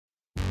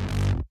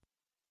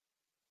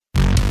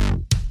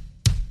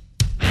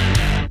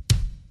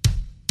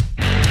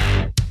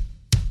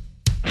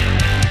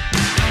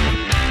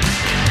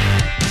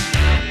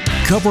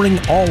covering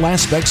all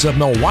aspects of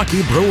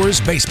Milwaukee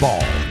Brewers baseball.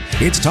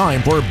 It's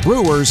time for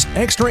Brewers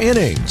Extra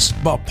Innings,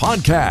 the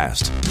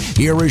podcast.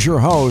 Here is your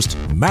host,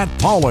 Matt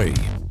Pauley.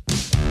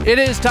 It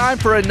is time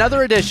for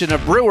another edition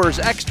of Brewers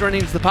Extra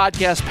Innings, the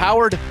podcast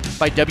powered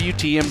by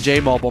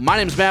WTMJ Mobile. My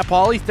name is Matt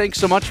Pauley. Thanks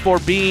so much for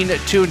being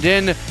tuned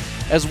in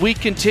as we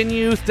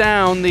continue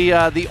down the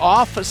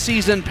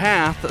off-season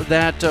path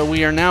that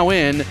we are now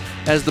in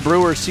as the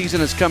Brewers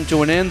season has come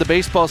to an end. The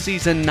baseball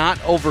season not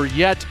over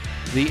yet.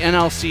 The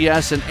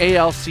NLCS and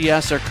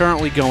ALCS are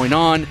currently going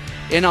on.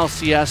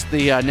 NLCS,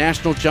 the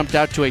Nationals jumped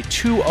out to a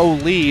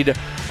 2-0 lead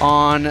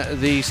on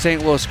the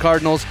St. Louis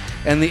Cardinals.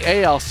 And the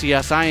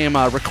ALCS, I am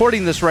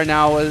recording this right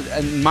now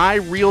in my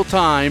real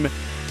time.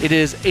 It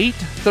is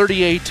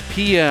 8:38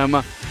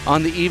 p.m.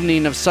 on the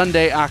evening of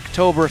Sunday,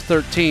 October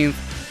 13th.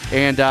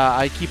 And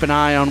I keep an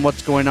eye on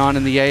what's going on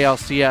in the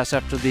ALCS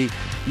after the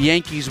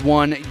Yankees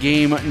won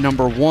game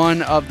number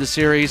 1 of the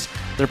series.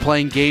 They're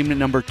playing game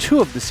number 2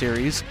 of the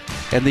series,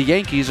 and the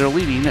Yankees are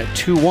leading at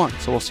 2-1.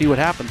 So we'll see what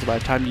happens. By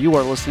the time you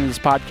are listening to this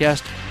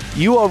podcast,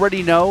 you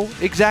already know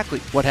exactly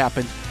what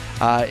happened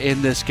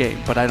in this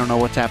game, but I don't know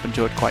what's happened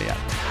to it quite yet.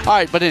 All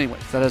right, but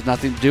anyways, that has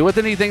nothing to do with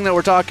anything that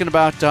we're talking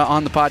about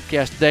on the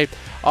podcast today.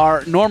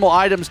 Our normal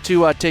items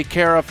to take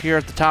care of here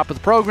at the top of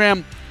the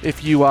program.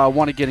 If you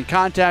want to get in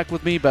contact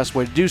with me, best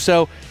way to do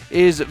so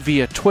is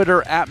via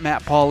Twitter at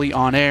Matt Pauley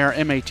on air,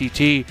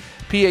 MattPauley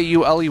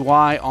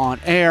on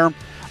air.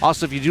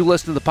 Also, if you do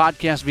listen to the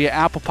podcast via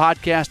Apple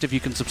Podcast, if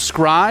you can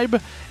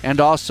subscribe and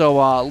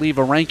also leave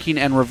a ranking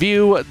and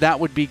review,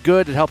 that would be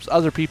good. It helps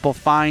other people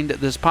find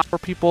this for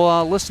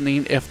people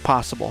listening if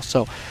possible.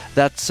 So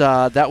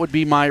that would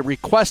be my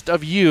request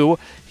of you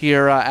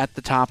here at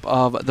the top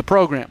of the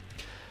program.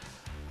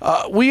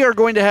 We are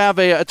going to have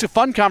it's a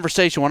fun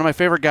conversation. One of my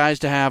favorite guys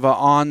to have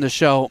on the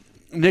show,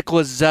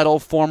 Nicholas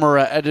Zettel, former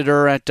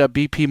editor at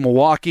BP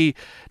Milwaukee,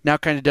 now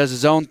kind of does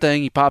his own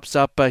thing. He pops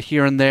up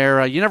here and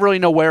there. You never really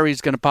know where he's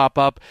going to pop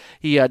up.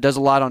 He does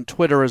a lot on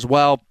Twitter as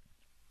well.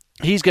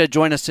 He's going to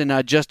join us in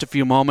just a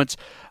few moments.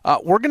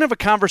 We're going to have a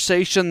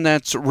conversation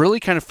that's really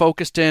kind of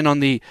focused in on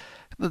the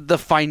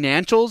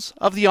financials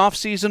of the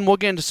offseason. We'll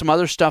get into some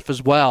other stuff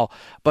as well,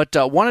 but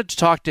wanted to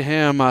talk to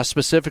him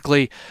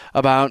specifically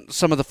about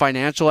some of the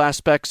financial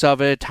aspects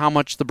of it, how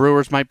much the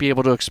Brewers might be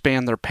able to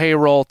expand their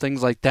payroll,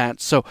 things like that.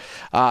 So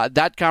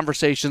that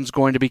conversation is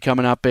going to be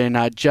coming up in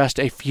just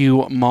a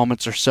few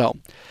moments or so.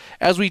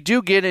 As we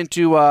do get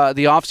into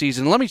the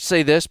offseason, let me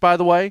say this, by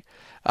the way.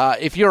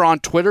 If you're on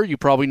Twitter, you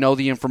probably know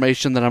the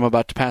information that I'm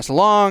about to pass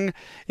along.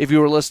 If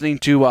you were listening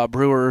to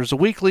Brewers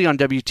Weekly on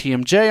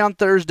WTMJ on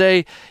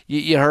Thursday,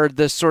 you heard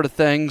this sort of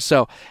thing.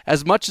 So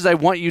as much as I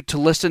want you to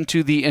listen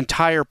to the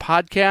entire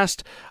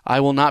podcast, I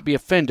will not be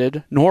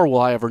offended, nor will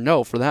I ever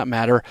know, for that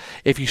matter,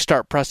 if you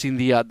start pressing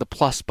the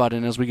plus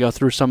button as we go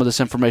through some of this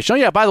information. Oh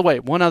yeah, by the way,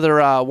 one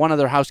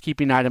other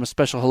housekeeping item, a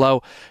special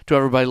hello to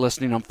everybody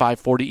listening on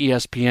 540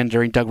 ESPN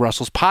during Doug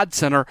Russell's Pod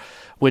Center,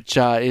 which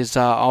is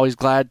always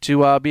glad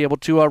to be able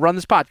to run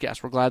this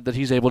podcast. We're glad that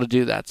he's able to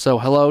do that. So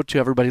hello to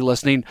everybody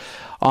listening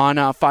on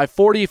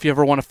 540. If you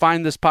ever want to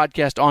find this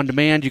podcast on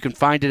demand, you can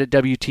find it at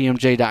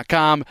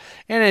WTMJ.com.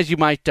 And as you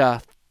might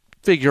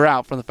figure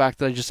out from the fact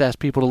that I just asked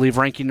people to leave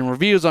ranking and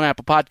reviews on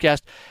Apple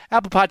Podcast,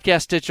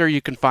 Stitcher,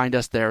 you can find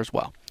us there as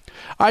well.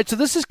 All right, so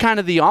this is kind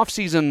of the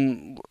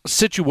offseason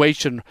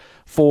situation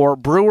for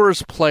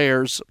Brewers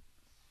players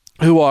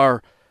who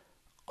are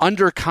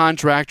under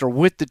contract or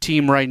with the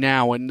team right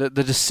now, and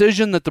the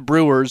decision that the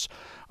Brewers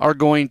are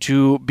going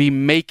to be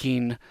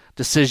making,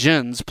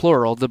 decisions,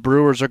 plural, the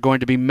Brewers are going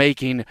to be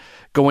making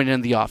going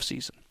into the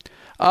offseason.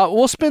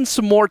 We'll spend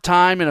some more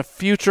time in a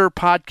future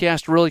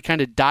podcast really kind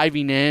of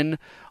diving in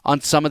on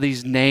some of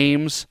these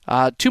names.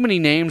 Too many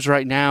names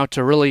right now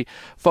to really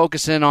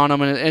focus in on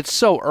them, and it's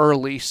so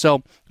early.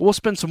 So we'll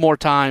spend some more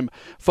time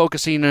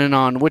focusing in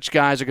on which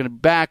guys are going to be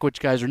back, which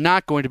guys are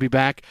not going to be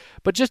back.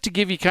 But just to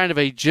give you kind of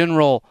a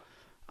general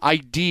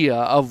idea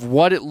of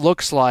what it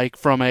looks like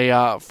from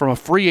a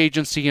free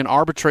agency and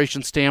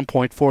arbitration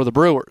standpoint for the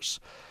Brewers.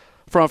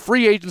 From a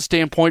free agent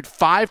standpoint,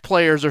 5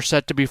 players are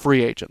set to be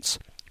free agents.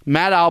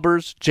 Matt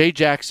Albers, Jay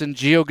Jackson,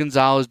 Gio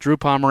Gonzalez, Drew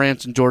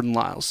Pomerantz, and Jordan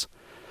Lyles.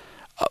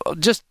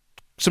 Just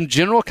some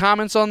general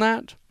comments on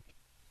that.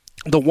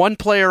 The one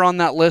player on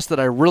that list that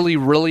I really,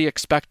 really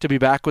expect to be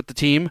back with the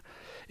team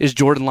is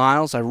Jordan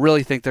Lyles. I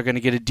really think they're going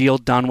to get a deal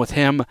done with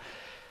him.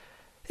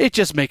 It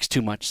just makes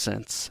too much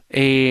sense,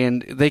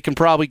 and they can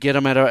probably get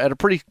him at a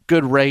pretty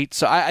good rate.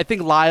 So I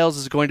think Lyles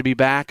is going to be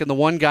back, and the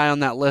one guy on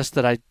that list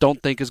that I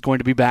don't think is going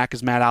to be back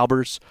is Matt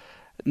Albers.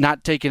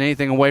 Not taking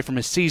anything away from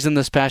his season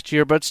this past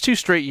year, but it's 2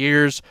 straight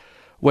years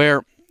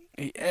where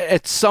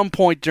at some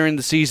point during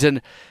the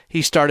season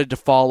he started to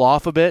fall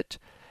off a bit.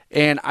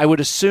 And I would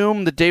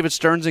assume that David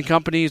Stearns and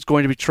company is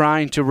going to be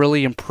trying to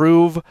really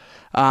improve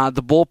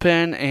the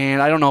bullpen,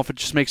 and I don't know if it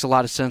just makes a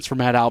lot of sense for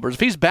Matt Albers. If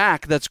he's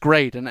back, that's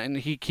great, and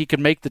he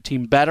can make the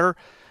team better,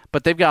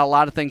 but they've got a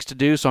lot of things to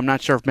do, so I'm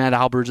not sure if Matt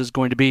Albers is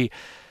going to be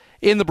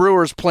in the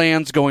Brewers'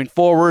 plans going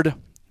forward.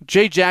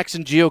 Jay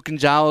Jackson, Gio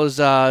Gonzalez,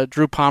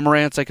 Drew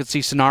Pomerantz, I could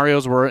see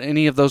scenarios where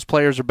any of those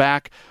players are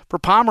back. For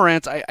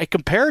Pomerantz, I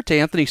compare it to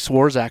Anthony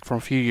Swarzak from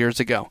a few years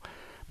ago.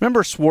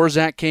 Remember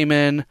Swarzak came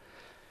in,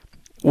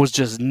 was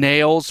just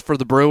nails for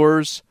the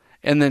Brewers,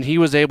 and then he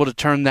was able to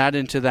turn that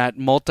into that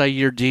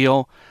multi-year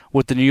deal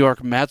with the New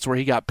York Mets where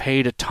he got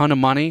paid a ton of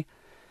money.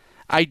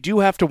 I do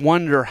have to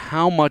wonder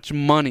how much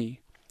money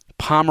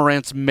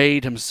Pomerantz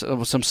made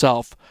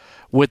himself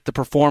with the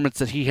performance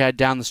that he had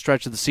down the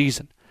stretch of the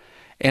season.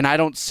 And I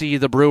don't see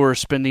the Brewers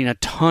spending a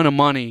ton of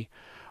money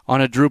on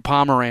a Drew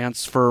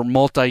Pomerantz for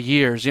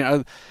multi-years. You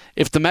know,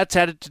 if the Mets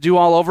had it to do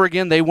all over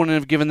again, they wouldn't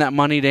have given that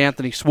money to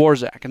Anthony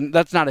Swarzak. And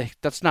that's not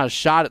a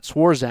shot at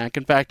Swarzak.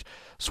 In fact,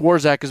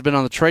 Swarzak has been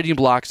on the trading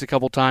blocks a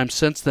couple times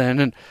since then,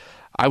 and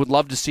I would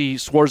love to see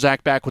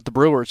Swarzak back with the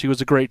Brewers. He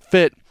was a great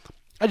fit.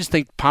 I just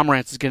think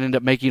Pomerantz is going to end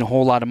up making a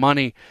whole lot of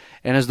money,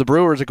 and as the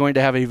Brewers are going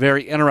to have a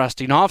very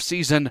interesting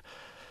offseason,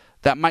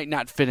 that might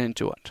not fit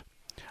into it.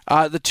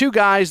 The two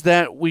guys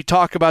that we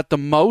talk about the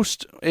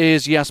most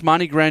is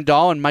Yasmani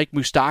Grandal and Mike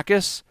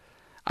Moustakas.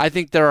 I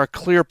think there are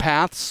clear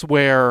paths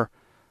where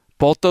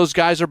both those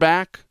guys are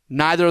back,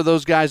 neither of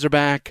those guys are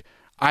back,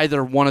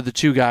 either one of the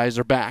two guys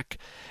are back.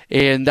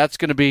 And that's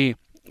going to be,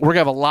 we're going to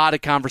have a lot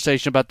of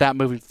conversation about that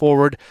moving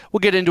forward. We'll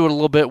get into it a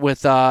little bit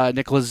with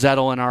Nicholas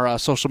Zettel in our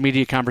social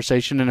media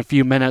conversation in a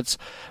few minutes.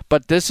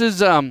 But this is,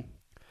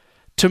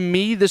 to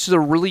me, this is a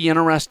really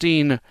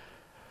interesting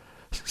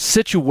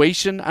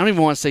situation. I don't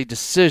even want to say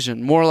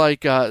decision, more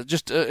like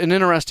just an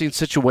interesting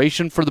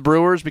situation for the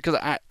Brewers, because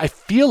I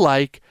feel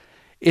like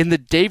in the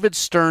David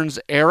Stearns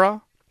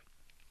era,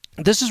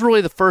 this is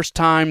really the first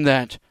time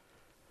that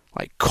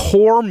like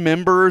core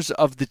members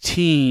of the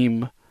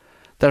team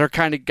that are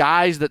kind of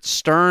guys that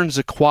Stearns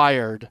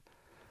acquired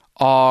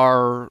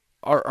are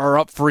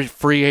up for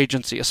free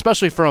agency,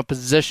 especially from a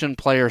position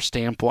player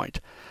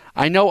standpoint.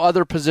 I know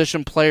other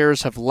position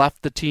players have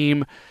left the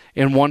team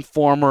in one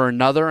form or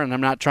another, and I'm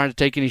not trying to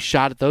take any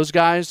shot at those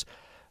guys,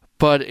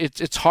 but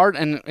it's hard.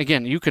 And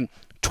again, you can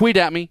tweet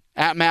at me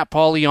at Matt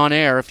Pauley on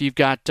air if you've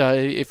got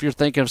if you're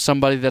thinking of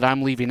somebody that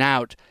I'm leaving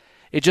out.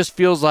 It just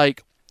feels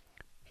like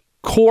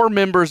core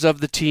members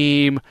of the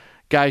team,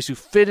 guys who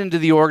fit into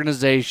the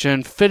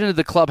organization, fit into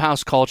the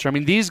clubhouse culture. I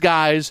mean, these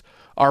guys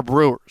are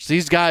Brewers.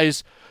 These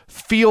guys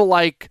feel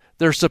like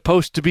they're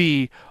supposed to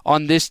be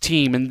on this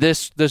team and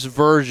this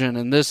version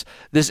and this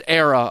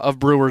era of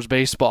Brewers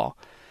baseball.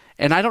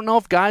 And I don't know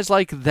if guys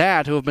like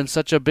that, who have been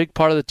such a big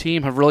part of the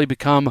team, have really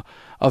become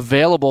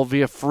available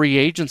via free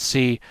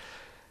agency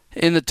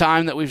in the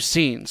time that we've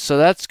seen. So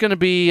that's going to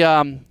be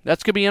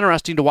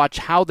interesting to watch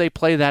how they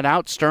play that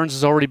out. Stearns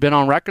has already been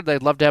on record.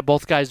 They'd love to have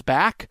both guys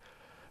back.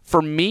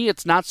 For me,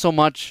 it's not so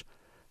much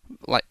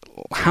like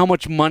how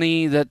much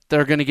money that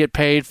they're going to get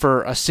paid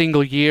for a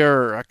single year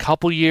or a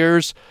couple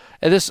years.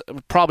 And this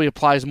probably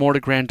applies more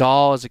to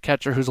Grandal as a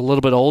catcher who's a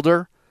little bit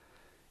older.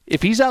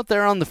 If he's out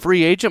there on the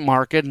free agent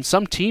market and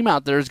some team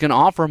out there is going to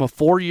offer him a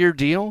 4-year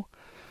deal,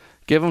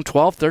 give him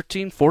 $12,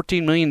 $13,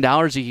 $14 million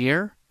a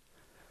year,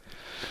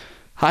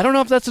 I don't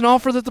know if that's an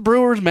offer that the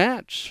Brewers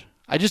match.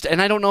 I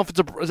don't know if it's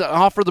an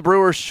offer the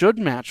Brewers should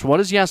match. What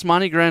is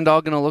Yasmani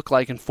Grandal going to look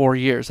like in 4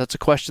 years? That's a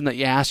question that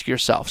you ask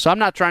yourself. So I'm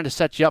not trying to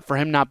set you up for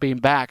him not being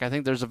back. I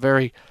think there's a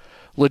very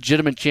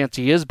legitimate chance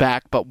he is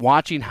back, but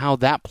watching how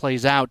that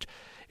plays out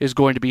is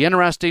going to be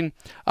interesting.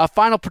 A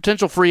final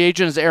potential free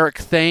agent is Eric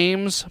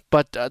Thames,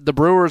 but the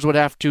Brewers would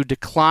have to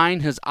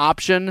decline his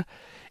option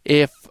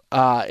if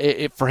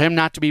for him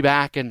not to be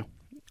back, and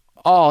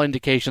all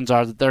indications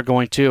are that they're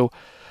going to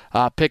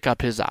pick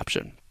up his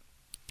option.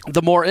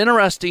 The more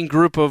interesting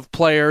group of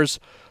players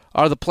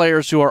are the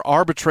players who are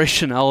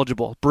arbitration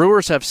eligible.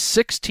 Brewers have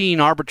 16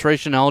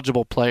 arbitration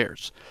eligible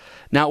players.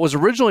 Now, it was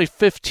originally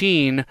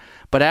 15,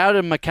 but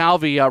Adam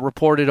McCalvey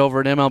reported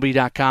over at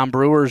MLB.com,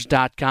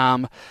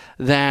 Brewers.com,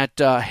 that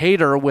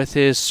Hader, with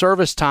his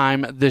service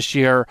time this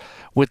year,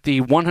 with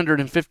the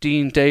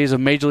 115 days of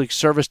Major League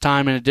service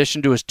time in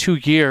addition to his 2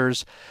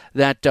 years,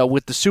 that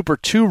with the Super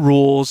 2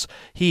 rules,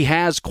 he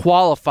has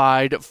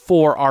qualified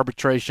for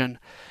arbitration.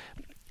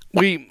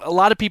 A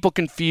lot of people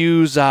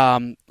confuse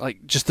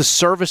like just the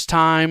service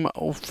time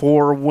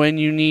for when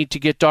you need to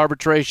get to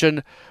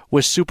arbitration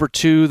with Super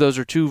 2. Those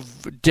are two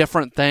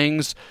different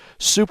things.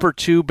 Super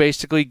 2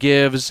 basically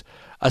gives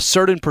a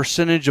certain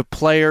percentage of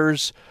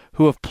players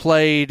who have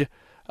played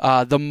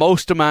the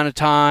most amount of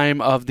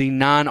time of the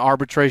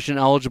non-arbitration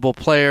eligible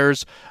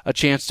players a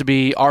chance to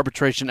be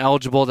arbitration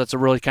eligible. That's a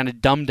really kind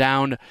of dumbed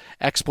down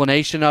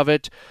explanation of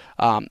it.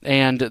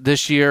 And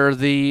this year,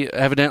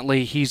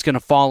 evidently he's going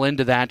to fall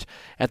into that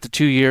at the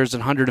 2 years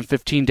and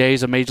 115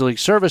 days of Major League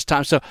service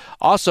time. So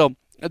also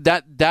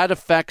that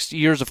affects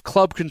years of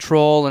club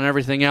control and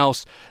everything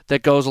else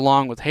that goes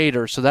along with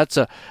Hader. So that's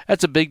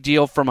a big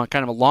deal from a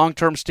kind of a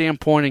long-term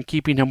standpoint and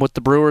keeping him with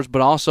the Brewers,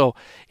 but also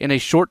in a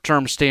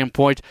short-term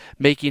standpoint,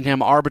 making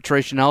him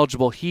arbitration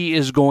eligible. He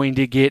is going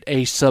to get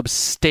a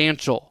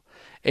substantial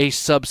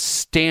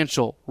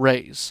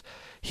raise.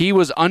 He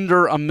was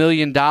under $1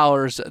 million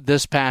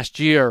this past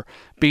year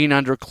being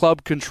under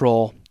club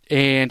control,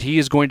 and he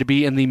is going to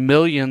be in the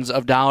millions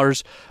of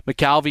dollars.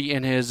 McCalvy,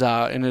 in his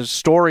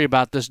story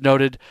about this,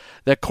 noted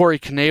that Corey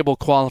Knebel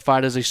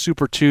qualified as a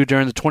Super 2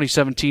 during the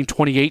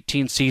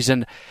 2017-2018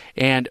 season,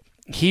 and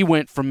he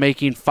went from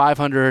making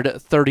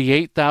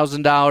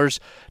 $538,000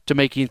 to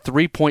making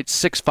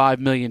 $3.65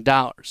 million.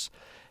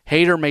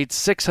 Hader made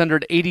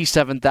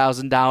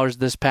 $687,000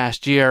 this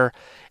past year,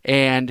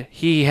 and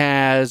he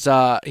has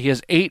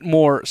 8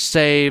 more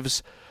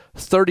saves,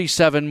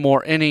 37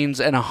 more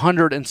innings, and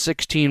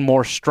 116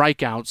 more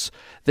strikeouts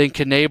than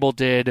Knebel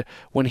did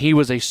when he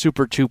was a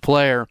Super 2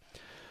 player.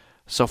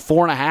 So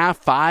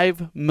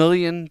 $4.5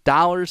 million, $5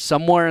 million,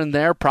 somewhere in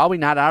there, probably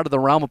not out of the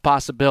realm of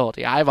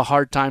possibility. I have a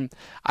hard time.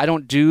 I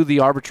don't do the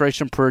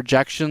arbitration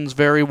projections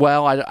very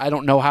well. I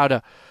don't know how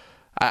to.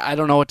 I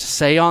don't know what to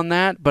say on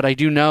that, but I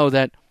do know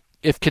that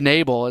if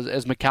Knebel,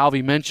 as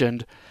McCalvy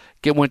mentioned,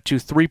 went to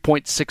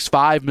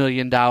 $3.65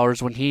 million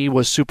when he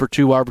was Super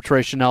 2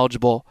 arbitration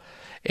eligible,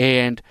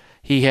 and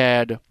he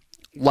had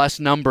less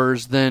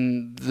numbers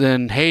than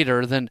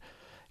Hader, then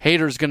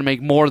Hader's going to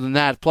make more than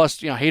that. Plus,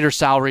 Hader's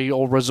salary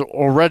was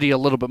already a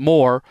little bit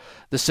more,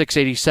 the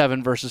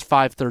 $687 versus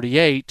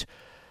 $538.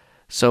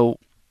 So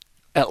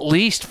at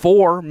least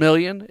 $4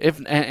 million,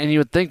 and you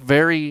would think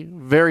very,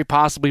 very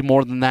possibly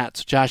more than that.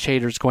 So Josh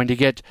Hader's going to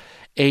get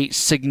a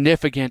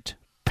significant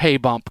pay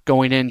bump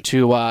going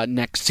into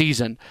next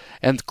season,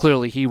 and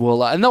clearly he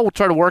will. And they'll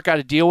try to work out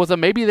a deal with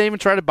him. Maybe they even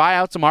try to buy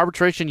out some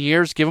arbitration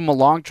years, give him a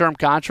long-term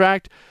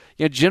contract.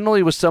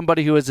 Generally with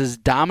somebody who is as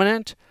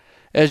dominant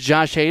as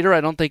Josh Hader, I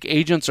don't think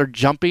agents are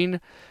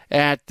jumping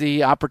at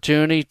the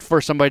opportunity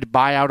for somebody to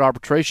buy out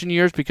arbitration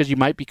years because you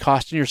might be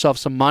costing yourself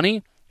some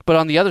money. But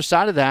on the other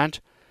side of that,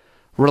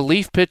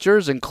 relief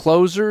pitchers and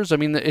closers, I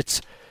mean,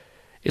 it's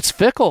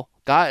fickle.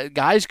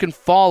 Guys can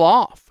fall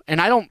off, and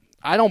I don't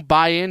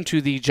buy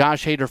into the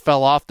Josh Hader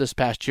fell off this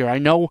past year. I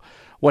know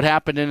what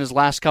happened in his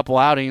last couple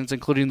outings,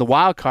 including the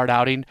wild card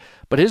outing,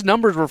 but his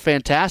numbers were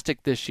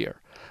fantastic this year.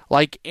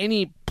 Like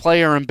any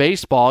player in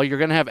baseball, you're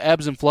going to have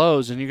ebbs and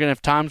flows, and you're going to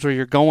have times where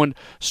you're going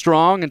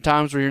strong and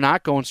times where you're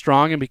not going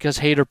strong. And because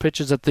Hader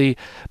pitches at the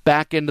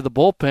back end of the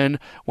bullpen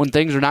when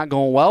things are not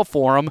going well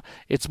for him,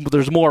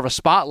 there's more of a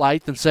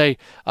spotlight than, say,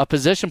 a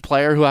position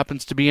player who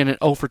happens to be in an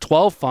 0 for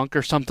 12 funk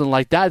or something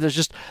like that.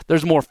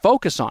 There's more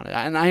focus on it.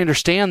 And I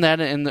understand that,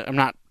 and I'm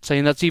not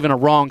saying that's even a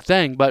wrong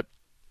thing, but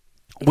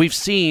we've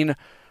seen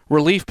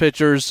relief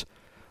pitchers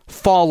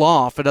fall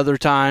off at other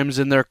times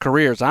in their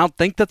careers. I don't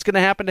think that's going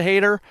to happen to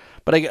Hader,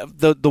 but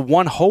the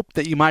one hope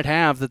that you might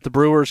have that the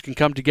Brewers can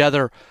come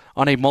together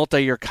on a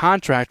multi-year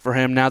contract for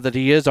him now that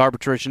he is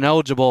arbitration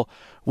eligible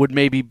would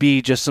maybe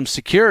be just some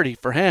security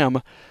for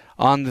him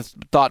on the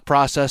thought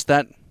process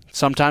that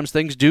sometimes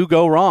things do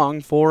go wrong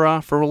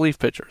for relief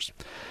pitchers.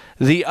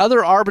 The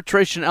other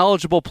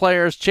arbitration-eligible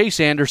players, Chase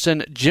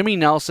Anderson, Jimmy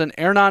Nelson,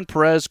 Hernan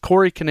Perez,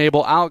 Corey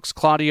Knebel, Alex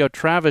Claudio,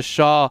 Travis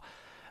Shaw,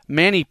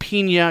 Manny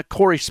Pena,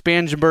 Corey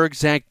Spangenberg,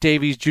 Zach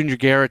Davies, Junior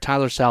Guerra,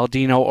 Tyler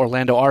Saladino,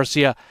 Orlando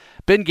Arcia,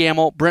 Ben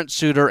Gamel, Brent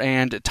Suter,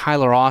 and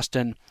Tyler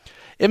Austin.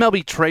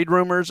 MLB Trade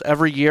Rumors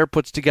every year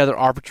puts together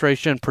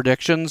arbitration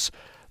predictions.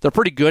 They're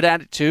pretty good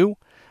at it, too.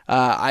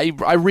 I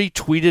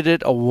retweeted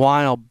it a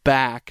while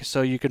back,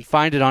 so you can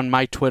find it on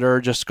my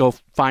Twitter. Just go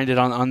find it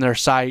on their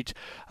site,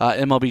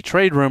 MLB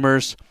Trade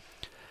Rumors.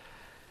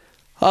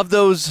 Of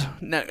those,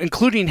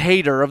 including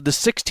Hader, of the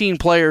 16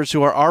 players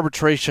who are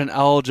arbitration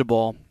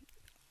eligible,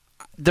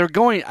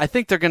 I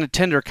think they're going to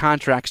tender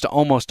contracts to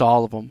almost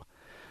all of them.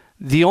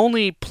 The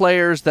only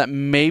players that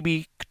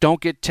maybe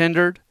don't get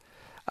tendered,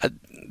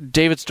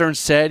 David Stern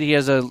said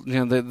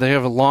they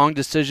have a long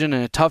decision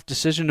and a tough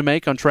decision to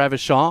make on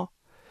Travis Shaw.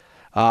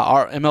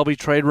 Our MLB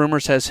Trade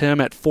Rumors has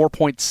him at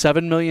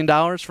 $4.7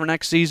 million for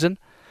next season.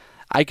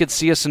 I could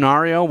see a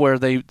scenario where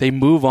they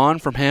move on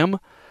from him.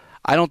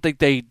 I don't think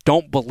they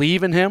don't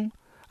believe in him.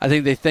 I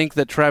think they think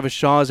that Travis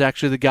Shaw is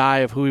actually the guy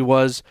of who he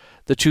was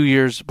the 2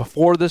 years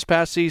before this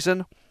past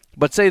season.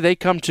 But say they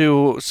come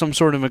to some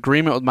sort of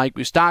agreement with Mike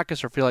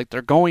Moustakas or feel like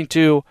they're going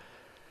to,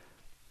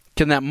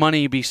 can that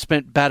money be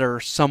spent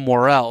better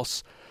somewhere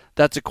else?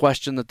 That's a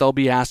question that they'll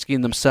be asking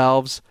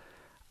themselves.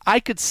 I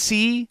could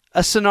see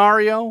a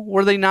scenario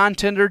where they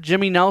non-tender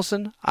Jimmy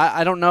Nelson.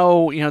 I don't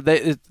know.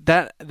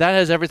 That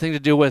has everything to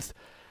do with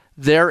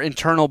their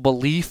internal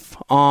belief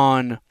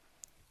on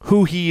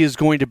who he is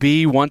going to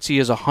be once he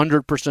is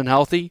 100%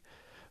 healthy,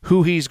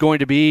 who he's going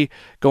to be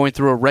going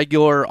through a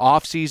regular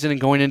offseason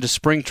and going into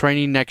spring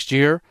training next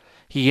year.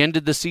 He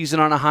ended the season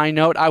on a high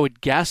note. I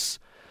would guess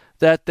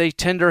that they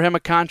tender him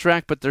a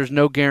contract, but there's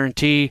no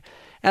guarantee.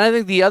 And I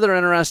think the other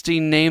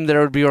interesting name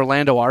there would be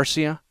Orlando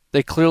Arcia.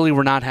 They clearly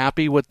were not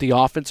happy with the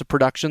offensive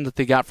production that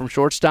they got from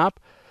shortstop,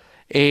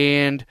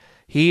 and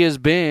he has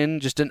been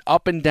just an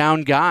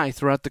up-and-down guy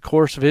throughout the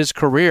course of his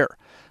career.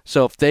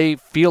 So if they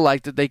feel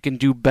like that they can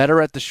do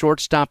better at the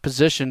shortstop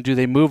position, do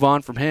they move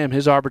on from him?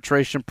 His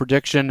arbitration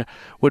prediction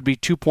would be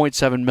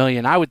 $2.7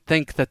 million. I would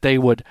think that they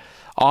would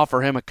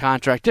offer him a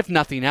contract. If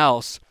nothing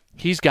else,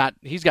 he's got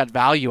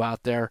value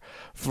out there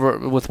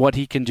with what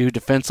he can do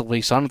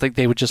defensively. So I don't think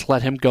they would just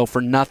let him go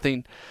for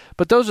nothing.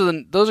 But those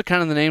are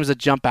kind of the names that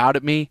jump out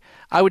at me.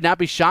 I would not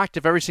be shocked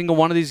if every single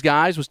one of these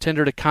guys was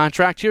tendered a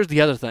contract. Here's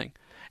the other thing,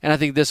 and I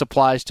think this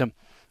applies to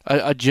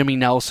a Jimmy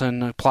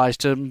Nelson, applies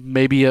to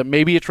maybe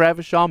a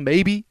Travis Shaw,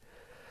 maybe.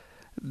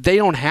 They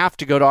don't have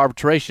to go to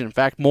arbitration. In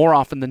fact, more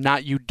often than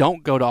not, you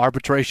don't go to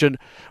arbitration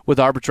with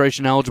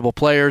arbitration-eligible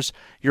players.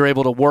 You're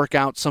able to work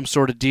out some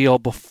sort of deal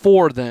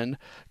before then.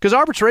 Because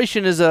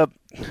arbitration is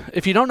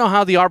if you don't know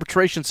how the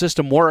arbitration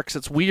system works,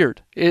 it's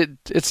weird.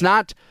 It's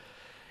not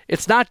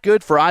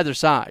good for either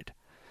side.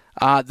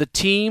 The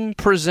team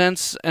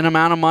presents an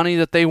amount of money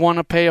that they want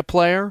to pay a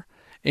player,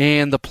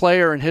 and the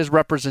player and his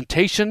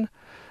representation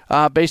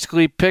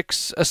basically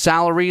picks a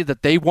salary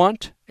that they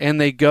want, and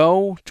they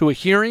go to a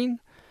hearing,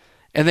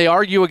 and they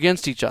argue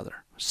against each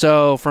other.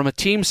 So from a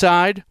team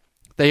side,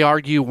 they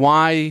argue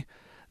why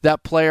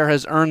that player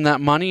has earned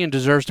that money and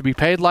deserves to be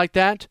paid like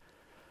that.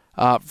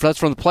 That's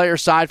from the player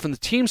side. From the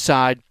team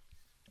side,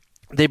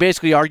 they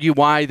basically argue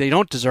why they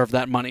don't deserve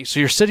that money. So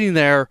you're sitting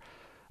there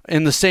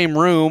in the same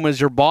room as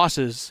your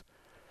bosses,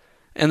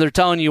 and they're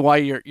telling you why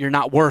you're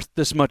not worth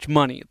this much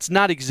money. It's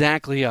not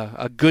exactly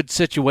a good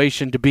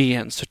situation to be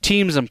in. So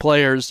teams and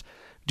players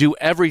do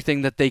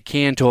everything that they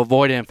can to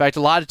avoid it. In fact,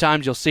 a lot of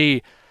times you'll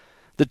see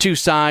the two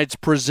sides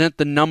present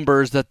the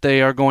numbers that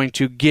they are going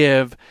to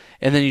give,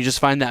 and then you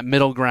just find that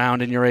middle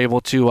ground and you're able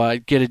to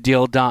get a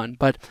deal done.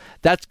 But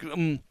that's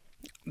going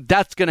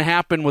to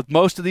happen with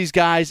most of these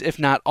guys, if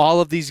not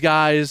all of these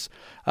guys,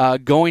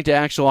 going to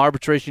actual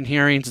arbitration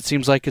hearings. It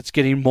seems like it's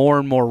getting more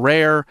and more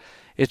rare.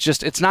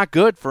 It's not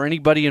good for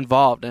anybody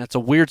involved, and it's a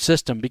weird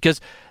system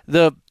because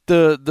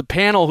the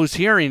panel who's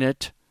hearing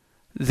it,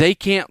 they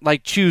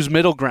can't choose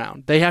middle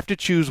ground. They have to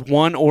choose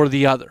one or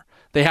the other.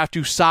 They have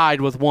to side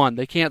with one.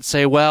 They can't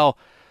say, well,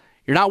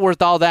 you're not worth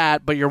all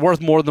that, but you're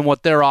worth more than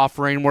what they're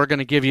offering. We're going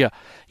to give you,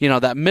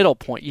 that middle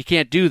point. You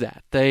can't do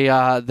that. They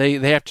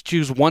have to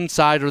choose one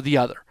side or the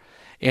other,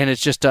 and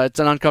it's just it's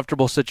an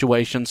uncomfortable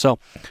situation. So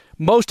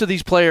most of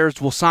these players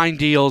will sign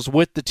deals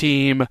with the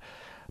team,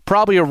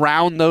 probably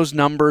around those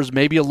numbers,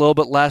 maybe a little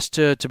bit less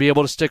to be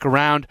able to stick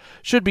around.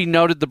 Should be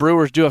noted the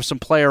Brewers do have some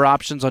player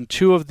options on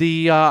two of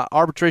the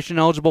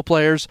arbitration-eligible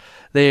players.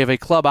 They have a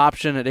club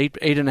option at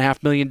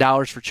 $8.5 million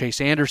for Chase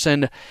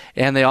Anderson,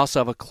 and they also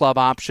have a club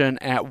option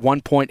at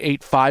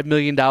 $1.85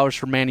 million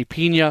for Manny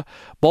Pena.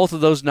 Both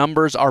of those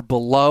numbers are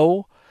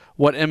below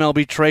what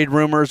MLB Trade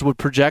Rumors would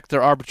project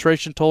their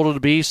arbitration total to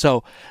be,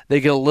 so they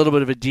get a little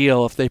bit of a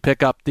deal if they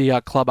pick up the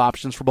club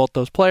options for both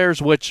those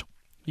players, which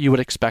you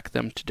would expect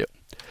them to do.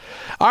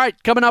 All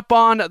right, coming up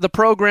on the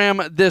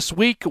program this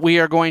week, we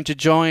are going to be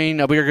joined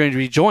by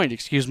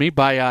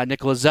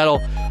Nicholas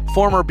Zettel,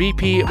 former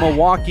BP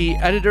Milwaukee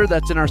editor.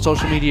 That's in our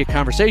social media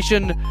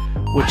conversation,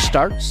 which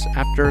starts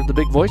after the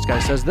big voice guy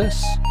says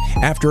this.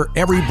 After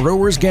every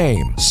Brewers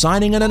game,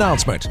 signing an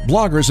announcement,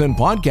 bloggers and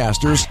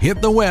podcasters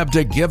hit the web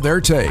to give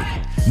their take.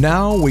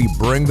 Now we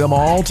bring them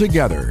all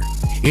together.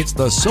 It's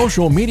the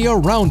Social Media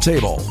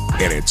Roundtable,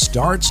 and it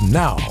starts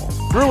now.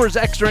 Brewers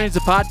Extra Innings, the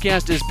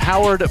podcast, is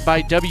powered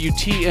by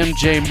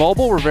WTMJ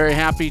Mobile. We're very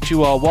happy to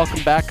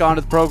welcome back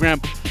onto the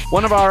program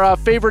one of our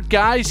favorite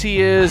guys.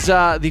 He is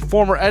the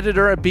former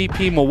editor at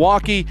BP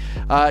Milwaukee.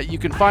 You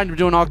can find him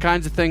doing all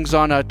kinds of things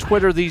on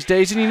Twitter these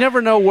days, and you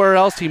never know where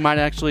else he might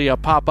actually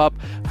pop up.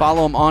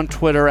 Follow him on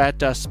Twitter at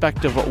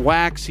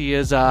SpectiveWax. He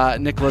is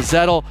Nicholas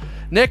Zettel.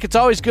 Nick, it's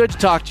always good to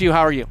talk to you.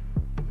 How are you?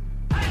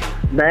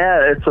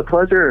 Matt, it's a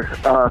pleasure.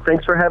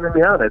 Thanks for having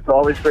me on. It's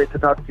always great to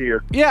talk to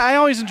you. Yeah, I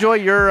always enjoy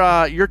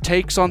your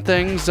takes on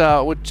things,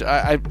 which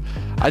I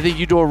think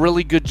you do a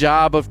really good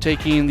job of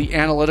taking the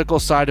analytical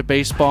side of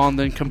baseball and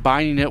then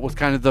combining it with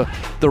kind of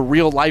the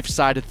real life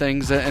side of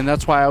things, and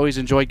that's why I always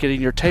enjoy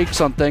getting your takes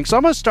on things. So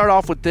I'm going to start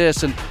off with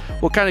this, and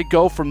we'll kind of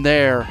go from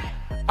there.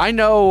 I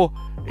know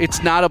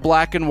it's not a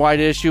black and white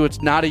issue.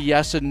 It's not a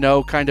yes and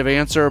no kind of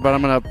answer, but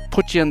I'm going to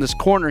put you in this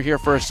corner here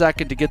for a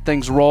second to get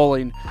things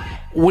rolling.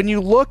 When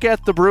you look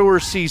at the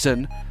Brewers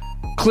season,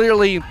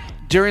 clearly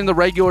during the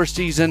regular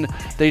season,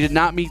 they did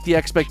not meet the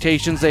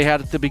expectations they had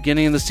at the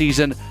beginning of the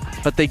season,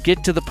 but they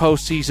get to the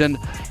postseason.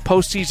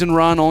 Postseason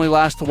run only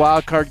lasts the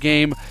wild card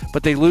game,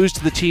 but they lose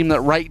to the team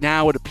that right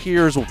now it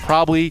appears will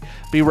probably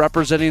be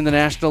representing the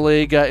National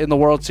League in the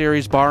World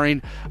Series,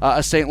 barring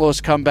a St.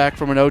 Louis comeback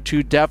from an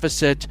 0-2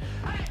 deficit.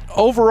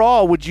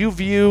 Overall, would you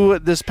view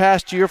this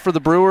past year for the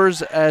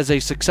Brewers as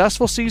a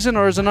successful season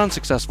or as an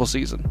unsuccessful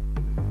season?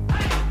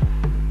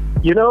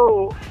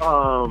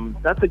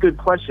 That's a good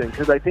question,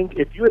 because I think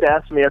if you had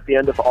asked me at the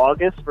end of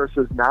August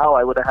versus now,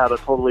 I would have had a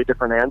totally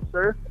different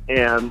answer.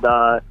 And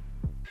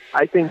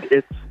I think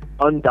it's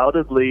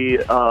undoubtedly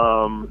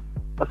a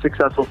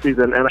successful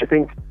season. And I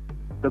think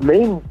the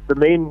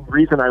main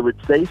reason I would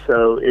say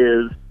so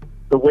is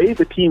the way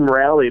the team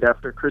rallied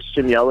after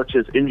Christian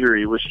Yelich's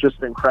injury was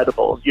just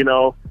incredible.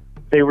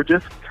 They were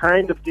just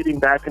kind of getting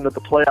back into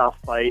the playoff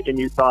fight, and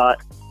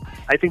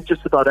I think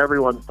just about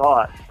everyone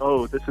thought,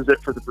 oh, this is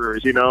it for the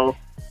Brewers.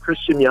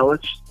 Christian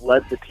Yelich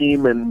led the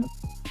team in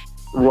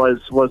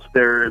was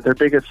their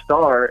biggest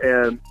star,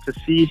 and to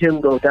see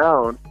him go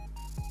down,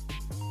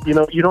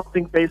 you don't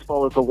think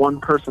baseball is a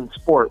one-person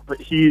sport,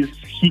 but he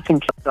can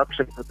get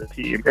production for the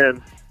team.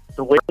 And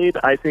the Wade,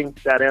 I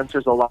think that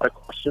answers a lot of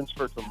questions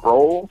for some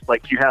roles.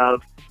 Like you have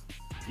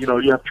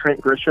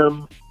Trent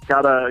Grisham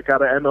got a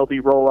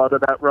MLB role out of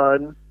that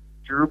run.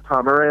 Drew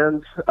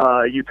Pomeranz,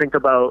 you think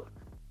about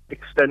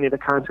extending a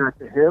contract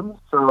to him.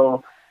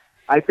 So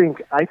I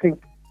think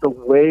the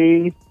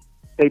way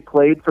they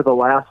played for the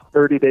last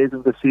 30 days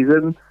of the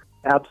season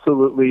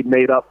absolutely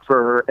made up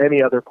for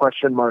any other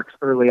question marks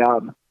early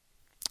on.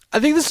 I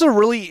think this is a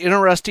really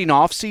interesting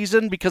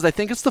offseason because I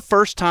think it's the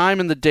first time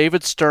in the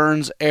David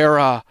Stearns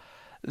era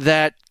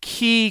that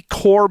key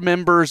core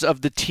members of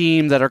the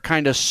team that are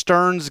kind of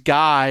Stearns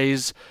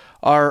guys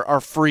are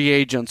free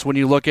agents. When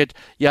you look at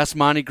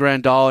Yasmani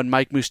Grandal and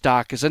Mike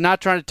Moustakas, and not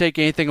trying to take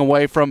anything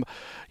away from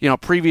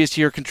previous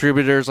year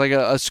contributors like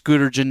a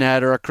Scooter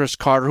Gennett or a Chris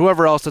Carter,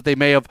 whoever else that they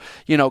may have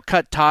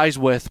cut ties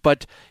with.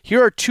 But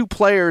here are two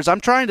players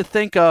I'm trying to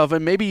think of,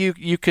 and maybe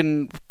you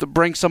can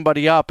bring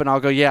somebody up, and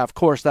I'll go, yeah, of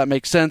course, that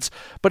makes sense.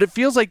 But it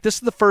feels like this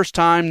is the first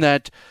time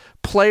that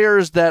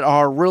players that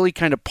are really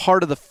kind of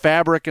part of the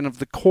fabric and of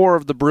the core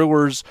of the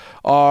Brewers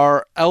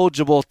are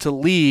eligible to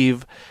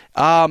leave.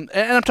 And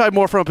I'm talking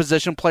more from a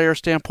position player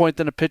standpoint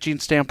than a pitching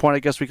standpoint. I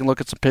guess we can look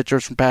at some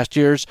pitchers from past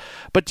years.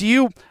 But do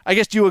you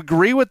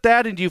agree with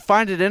that, and do you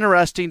find it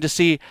interesting to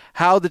see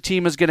how the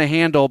team is going to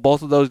handle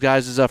both of those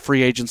guys as a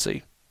free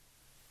agency?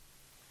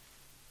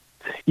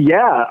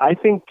 Yeah, I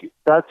think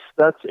that's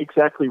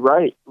exactly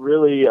right.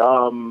 Really,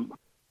 I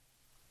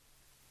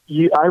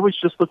was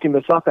just looking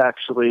this up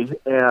actually,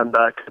 and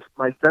 'cause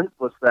my sense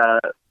was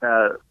that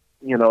the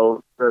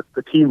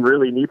team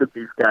really needed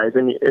these guys,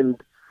 and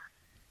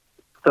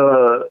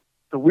the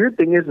weird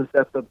thing is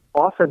that the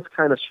offense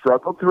kind of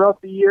struggled throughout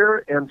the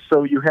year, and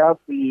so you have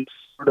these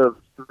sort of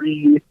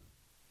three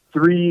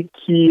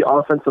key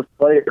offensive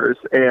players,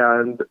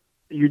 and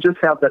you just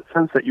have that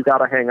sense that you got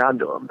to hang on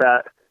to them.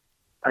 That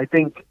I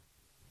think,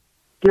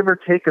 give or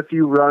take a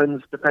few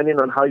runs, depending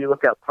on how you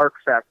look at park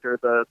factor,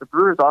 the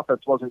Brewers'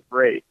 offense wasn't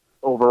great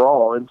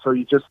overall, and so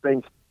you just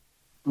think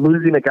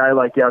losing a guy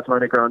like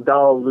Yasmani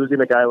Grandal,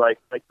 losing a guy like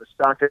the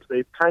Stockers,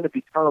 they've kind of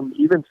become,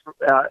 even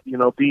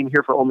being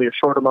here for only a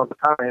short amount of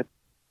time,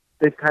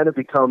 they've kind of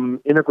become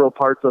integral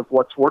parts of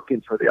what's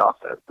working for the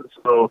offense. And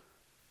so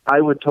I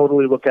would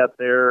totally look at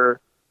their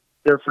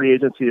free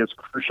agency as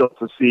crucial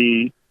to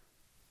see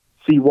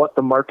what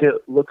the market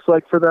looks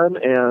like for them,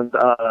 and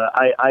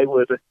I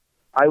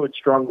would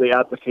strongly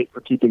advocate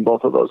for keeping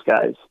both of those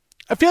guys.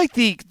 I feel like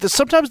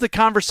sometimes the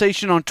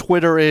conversation on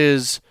Twitter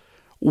is,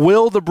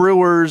 will the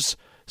Brewers,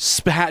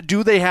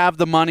 do they have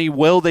the money?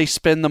 Will they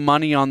spend the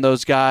money on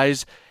those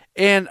guys?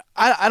 And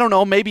I don't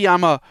know, maybe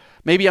I'm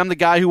the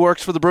guy who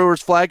works for the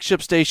Brewers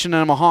flagship station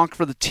and I'm a honk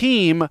for the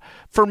team.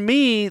 For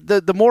me,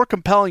 the more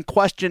compelling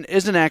question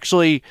isn't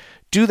actually,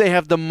 do they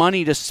have the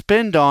money to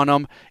spend on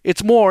them?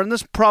 It's more, and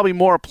this probably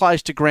more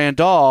applies to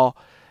Grandal,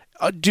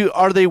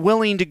 are they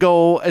willing to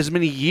go as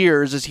many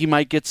years as he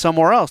might get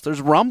somewhere else?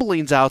 There's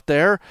rumblings out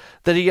there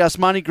that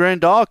Yasmani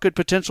Grandal could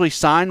potentially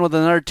sign with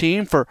another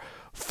team for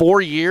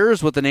 4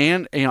 years with an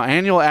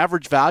annual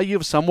average value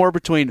of somewhere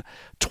between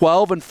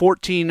 $12 and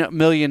 $14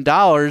 million.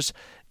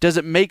 Does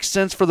it make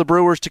sense for the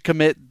Brewers to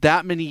commit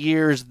that many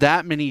years,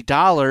 that many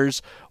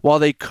dollars, while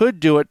they could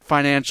do it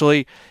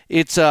financially?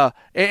 They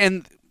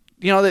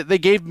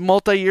gave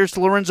multi-years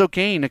to Lorenzo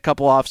Cain a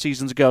couple off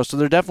seasons ago, so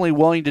they're definitely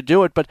willing to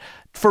do it. But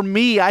for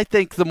me, I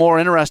think the more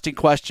interesting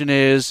question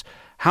is,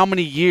 how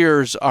many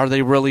years are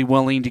they really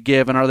willing to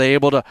give, and are they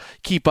able to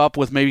keep up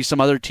with maybe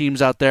some other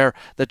teams out there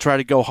that try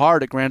to go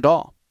hard at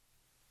Grandal?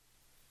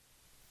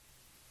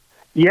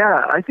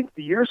 Yeah, I think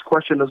the years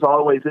question is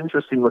always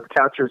interesting with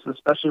catchers,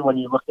 especially when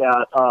you look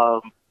at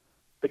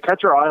the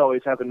catcher I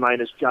always have in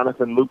mind is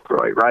Jonathan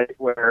Lucroy, right,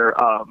 where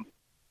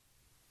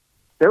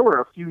there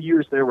were a few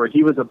years there where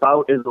he was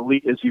about as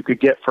elite as you could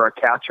get for a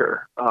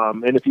catcher.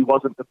 And if he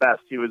wasn't the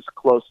best, he was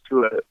close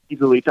to it,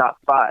 easily top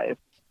 5.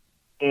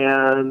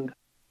 And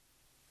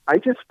I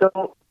just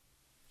don't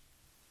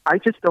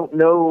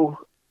know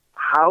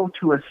how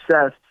to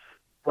assess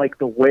like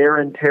the wear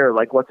and tear,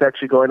 like what's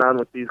actually going on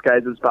with these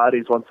guys'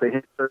 bodies once they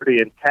hit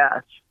 30 and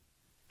catch,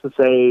 to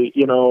say,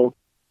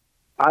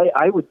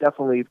 I would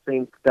definitely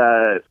think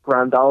that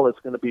Grandal is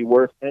going to be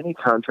worth any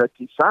contract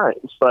he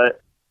signs,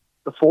 but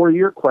the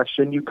 4-year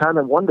question, you kind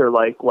of wonder,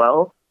 like,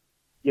 well,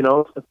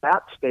 if the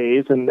bat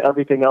stays and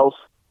everything else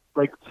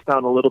breaks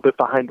down a little bit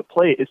behind the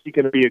plate, is he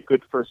going to be a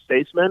good first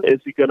baseman?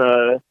 Is he going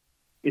to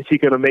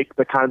make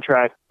the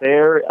contract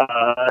there?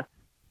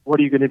 What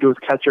are you going to do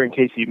with catcher in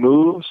case he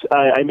moves?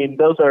 I mean,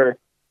 those are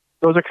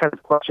kind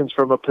of questions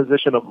from a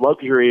position of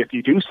luxury if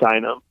you do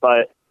sign him.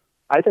 But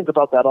I think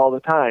about that all the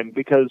time,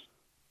 because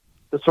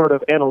the sort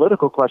of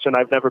analytical question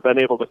I've never been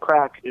able to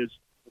crack is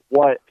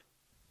what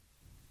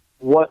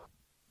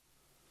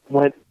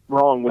went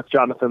wrong with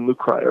Jonathan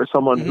Lucroy, or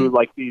someone who,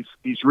 like, these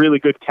really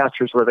good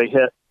catchers where they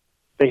hit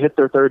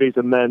their 30s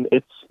and then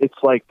it's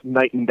like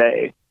night and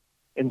day.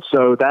 And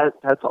so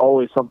that's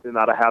always something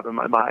that I have in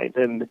my mind.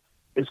 And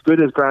as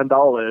good as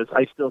Grandal is,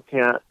 I still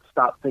can't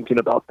stop thinking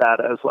about that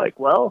as like,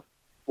 well,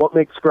 what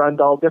makes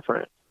Grandal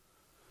different?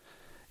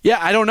 Yeah,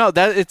 I don't know.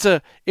 That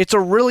it's a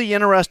really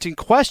interesting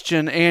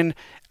question, and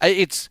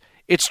it's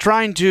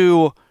trying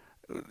to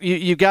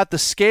you got the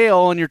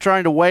scale, and you're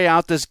trying to weigh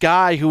out this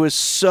guy who is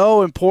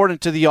so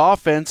important to the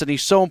offense, and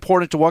he's so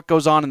important to what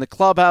goes on in the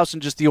clubhouse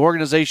and just the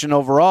organization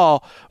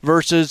overall,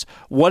 versus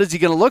what is he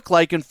going to look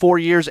like in 4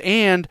 years.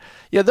 And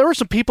yeah, there were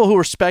some people who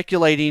were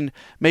speculating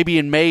maybe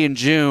in May and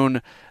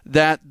June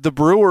that the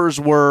Brewers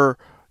were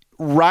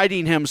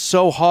riding him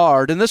so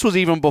hard, and this was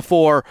even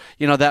before,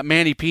 that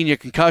Manny Pena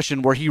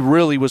concussion where he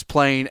really was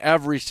playing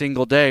every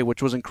single day,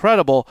 which was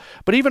incredible.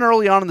 But even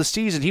early on in the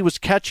season, he was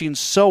catching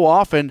so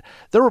often.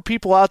 There were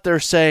people out there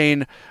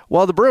saying,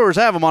 well, the Brewers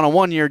have him on a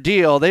 1-year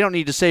deal. They don't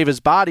need to save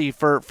his body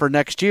for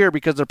next year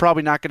because they're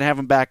probably not going to have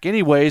him back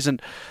anyways. And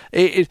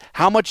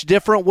how much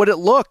different would it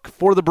look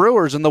for the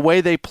Brewers and the way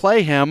they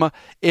play him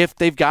if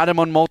they've got him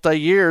on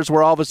multi-years,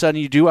 where all of a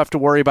sudden you do have to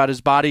worry about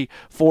his body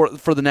for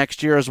the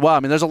next year as well? I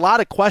mean, there's a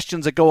lot of questions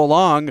that go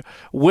along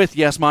with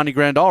Yasmani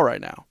Grandal right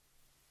now.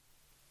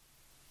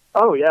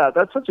 Oh, yeah,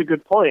 that's such a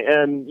good point.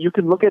 And you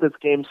can look at his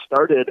game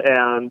started,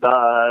 and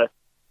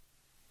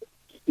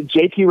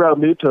JT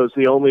Realmuto is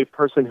the only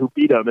person who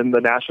beat him in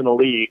the National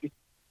League.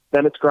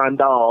 Then it's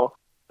Grandal.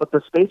 But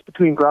the space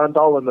between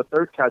Grandal and the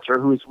third catcher,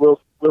 who is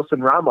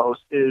Wilson Ramos,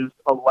 is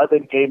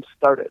 11 games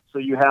started. So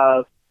you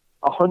have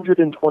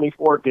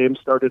 124 games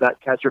started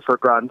at catcher for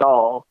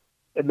Grandal,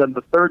 and then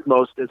the third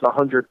most is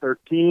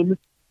 113.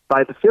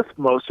 By the fifth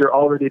most, you're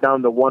already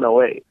down to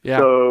 108. Yeah.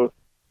 So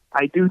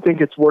I do think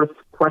it's worth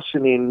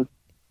questioning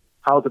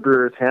how the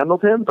Brewers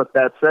handled him. But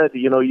that said,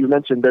 you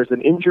mentioned there's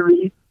an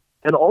injury.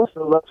 And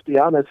also, let's be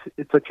honest,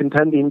 it's a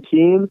contending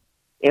team,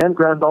 and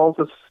Grandal's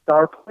a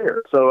star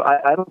player. So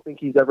I don't think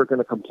he's ever going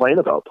to complain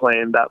about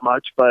playing that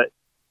much. But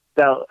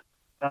that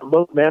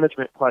load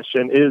management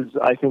question is,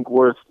 I think,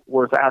 worth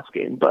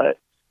asking. But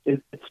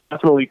it's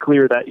definitely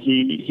clear that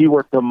he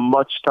worked a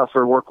much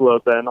tougher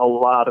workload than a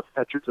lot of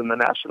catchers in the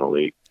National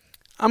League.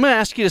 I'm going to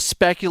ask you to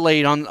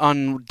speculate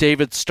on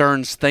David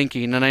Stern's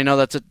thinking, and I know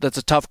that's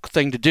a tough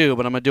thing to do,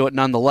 but I'm going to do it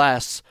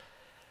nonetheless.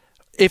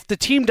 If the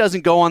team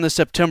doesn't go on the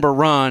September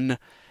run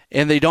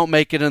and they don't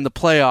make it in the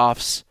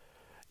playoffs,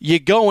 you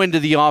go into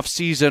the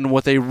offseason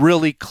with a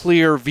really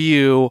clear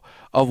view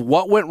of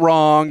what went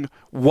wrong,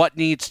 what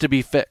needs to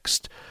be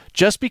fixed.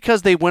 Just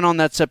because they went on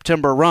that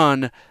September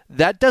run,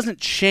 that doesn't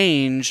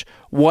change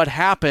what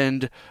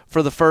happened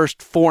for the first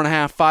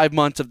 4.5, 5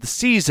 months of the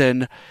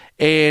season,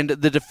 and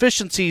the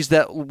deficiencies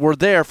that were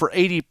there for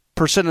 80%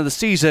 of the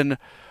season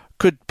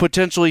could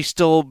potentially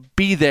still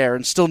be there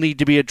and still need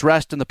to be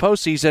addressed in the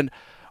postseason.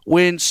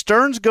 When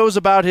Stearns goes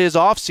about his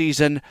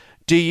offseason,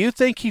 do you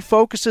think he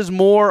focuses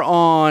more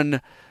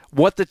on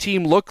what the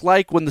team looked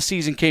like when the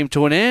season came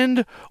to an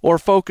end, or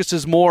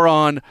focuses more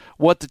on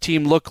what the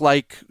team looked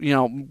like,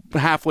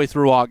 halfway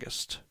through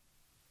August?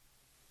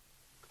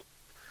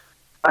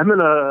 I'm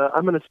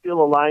gonna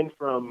steal a line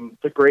from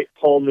the great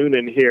Paul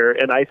Noonan here,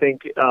 and I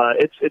think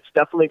it's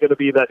definitely going to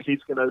be that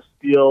he's going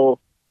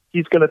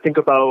to think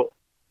about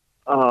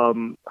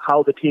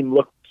how the team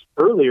looked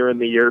earlier in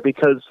the year,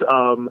 because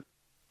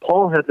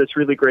Paul had this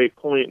really great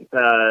point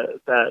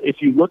that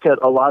if you look at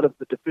a lot of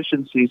the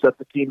deficiencies that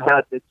the team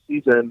had this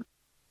season,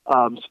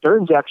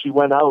 Stearns actually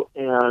went out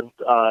and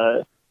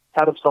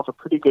had himself a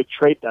pretty good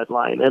trade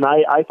deadline, and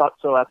I thought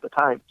so at the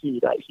time too,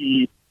 that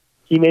he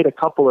made a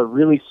couple of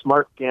really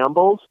smart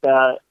gambles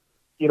that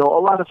a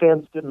lot of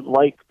fans didn't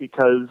like,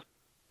 because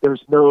there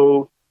was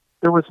no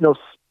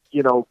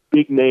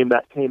big name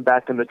that came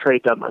back in the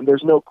trade deadline.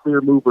 There's no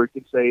clear move where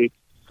you can say,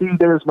 see,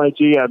 there's my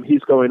GM,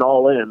 he's going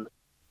all in.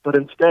 But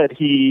instead,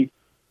 he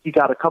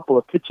got a couple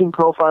of pitching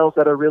profiles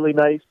that are really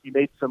nice. He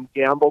made some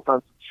gambles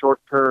on some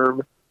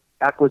short-term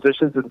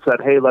acquisitions and said,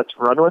 hey, let's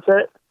run with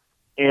it.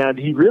 And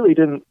he really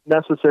didn't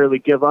necessarily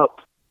give up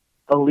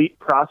elite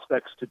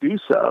prospects to do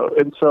so.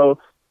 And so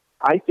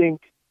I think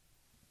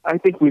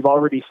we've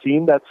already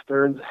seen that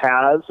Stearns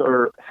has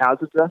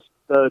addressed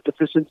the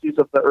deficiencies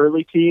of the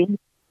early team.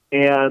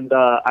 And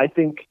I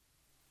think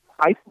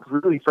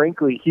really,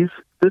 frankly,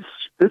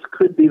 this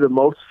could be the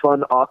most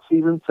fun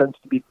offseason since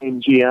he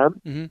became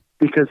GM,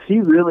 because he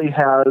really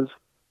has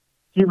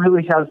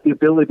the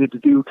ability to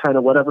do kind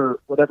of whatever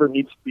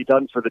needs to be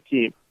done for the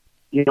team.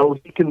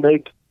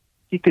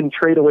 He can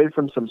trade away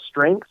from some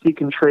strengths. He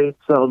can trade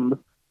some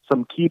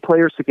key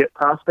players to get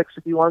prospects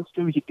if he wants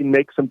to. He can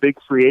make some big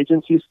free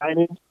agency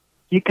signings.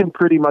 He can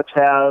pretty much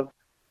have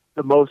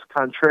the most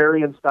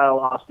contrarian style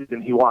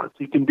offseason he wants.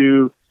 He can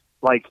do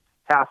like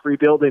half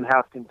rebuilding,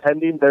 half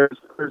contending. There's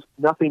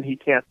nothing he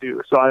can't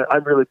do. So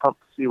I'm really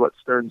pumped to see what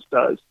Stearns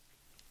does.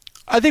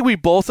 I think we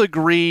both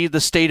agree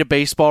the state of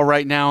baseball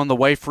right now and the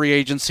way free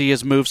agency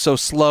has moved so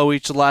slow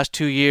each of the last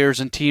 2 years,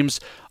 and teams'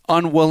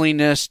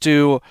 unwillingness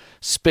to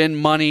spend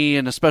money,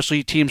 and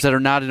especially teams that are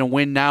not in a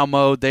win-now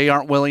mode, they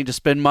aren't willing to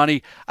spend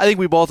money. I think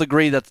we both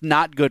agree that's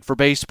not good for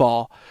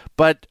baseball,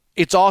 but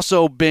it's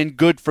also been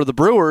good for the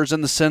Brewers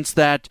in the sense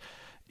that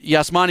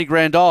Yasmani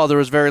Grandal, there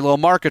was very little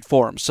market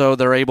for him, so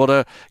they're able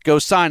to go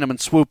sign him and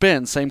swoop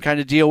in. Same kind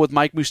of deal with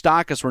Mike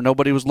Moustakas, where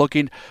nobody was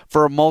looking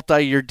for a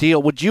multi-year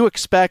deal. Would you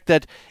expect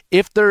that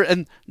if there,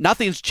 and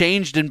nothing's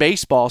changed in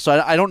baseball,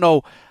 so I don't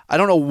know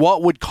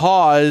what would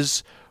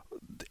cause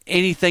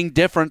anything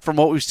different from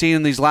what we've seen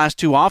in these last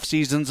two off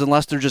seasons,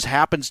 unless there just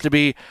happens to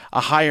be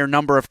a higher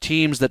number of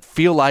teams that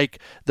feel like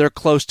they're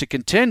close to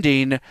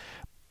contending.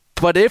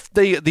 But if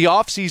the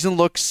offseason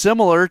looks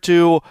similar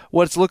to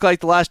what it's looked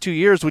like the last 2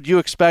 years, would you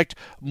expect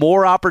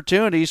more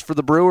opportunities for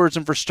the Brewers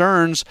and for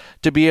Stearns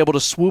to be able to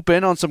swoop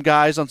in on some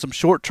guys on some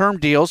short-term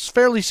deals,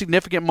 fairly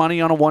significant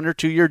money on a 1 or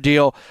 2 year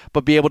deal,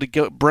 but be able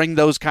to bring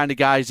those kind of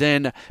guys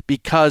in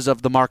because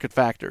of the market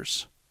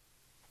factors?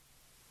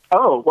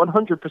 Oh,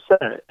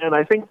 100%. And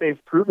I think they've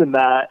proven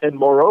that. And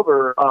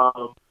moreover,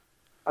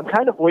 I'm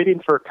kind of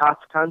waiting for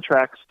Cox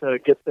contracts to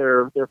get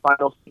their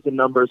final season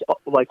numbers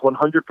like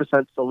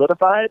 100%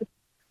 solidified.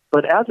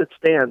 But as it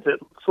stands, it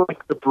looks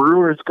like the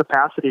Brewers'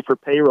 capacity for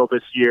payroll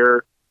this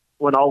year,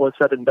 when all was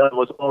said and done,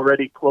 was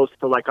already close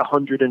to like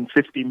 $150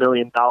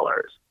 million.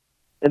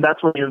 And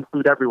that's when you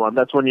include everyone.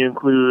 That's when you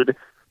include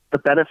the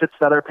benefits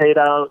that are paid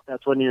out.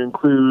 That's when you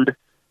include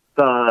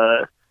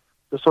the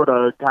sort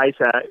of guys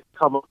that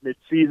come up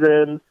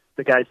mid-season,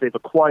 the guys they've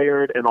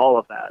acquired, and all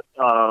of that.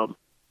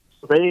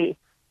 So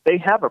they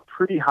have a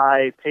pretty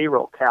high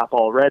payroll cap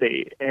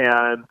already,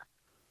 and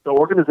the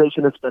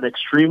organization has been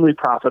extremely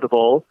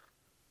profitable,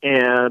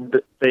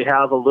 and they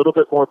have a little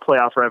bit more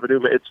playoff revenue.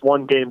 It's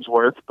one game's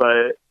worth,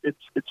 but it's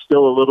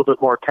still a little bit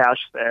more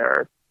cash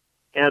there.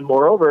 And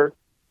moreover,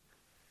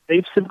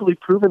 they've simply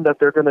proven that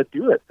they're going to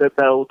do it, that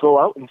they'll go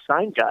out and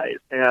sign guys.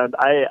 And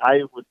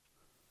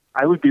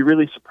I would be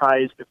really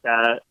surprised if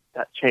that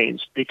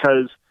changed,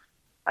 because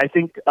I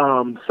think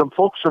some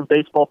folks from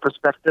Baseball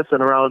Prospectus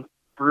and around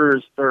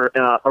Brewers or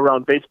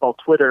around baseball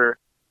Twitter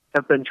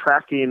have been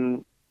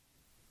tracking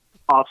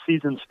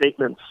off-season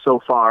statements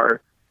so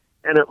far,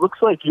 and it looks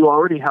like you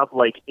already have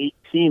like 8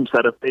 teams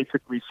that have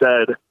basically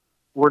said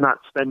we're not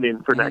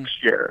spending for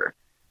next year.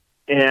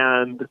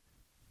 And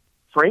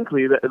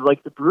frankly,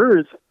 like the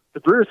Brewers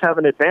have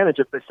an advantage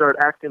if they start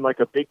acting like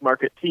a big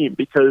market team,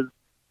 because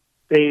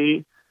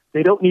they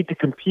don't need to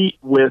compete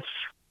with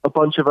a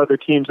bunch of other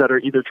teams that are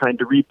either trying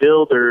to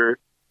rebuild or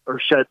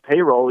shed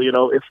payroll. You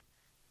know, if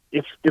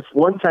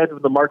one side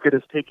of the market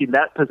is taking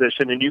that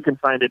position and you can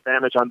find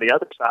advantage on the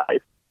other side,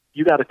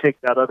 you got to take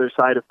that other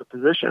side of the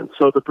position.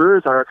 So the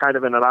Brewers are kind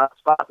of in an odd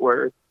spot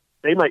where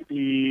they might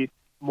be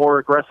more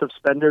aggressive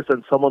spenders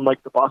than someone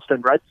like the Boston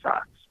Red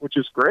Sox, which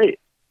is great.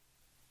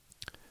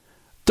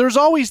 There's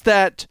always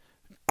that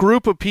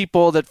group of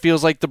people that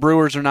feels like the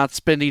Brewers are not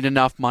spending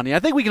enough money. I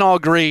think we can all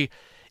agree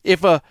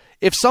if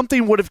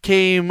something would have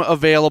came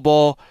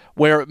available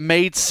where it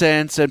made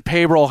sense and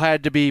payroll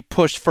had to be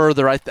pushed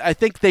further, I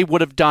think they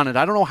would have done it.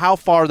 I don't know how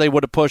far they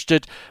would have pushed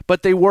it,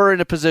 but they were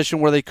in a position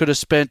where they could have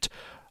spent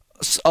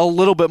a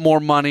little bit more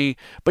money.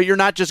 But you're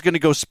not just going to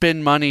go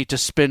spend money to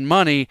spend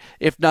money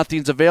if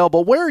nothing's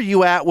available. Where are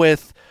you at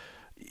with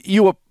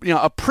you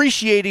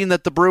appreciating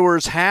that the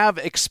Brewers have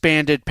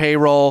expanded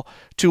payroll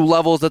to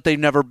levels that they've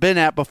never been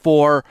at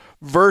before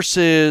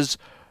versus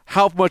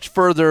how much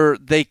further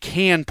they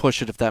can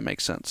push it, if that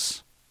makes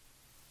sense?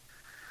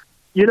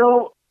 You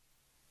know,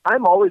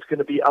 I'm always going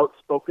to be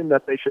outspoken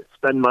that they should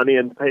spend money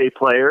and pay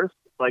players.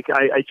 Like,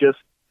 I just,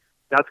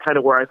 that's kind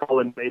of where I fall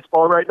in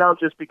baseball right now,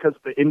 just because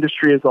the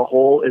industry as a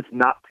whole is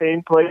not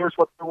paying players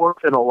what they're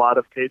worth in a lot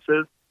of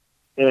cases,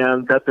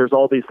 and that there's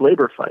all these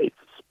labor fights.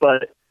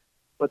 But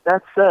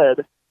that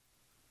said,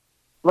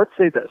 let's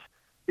say this.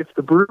 If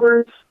the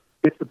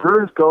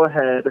Brewers go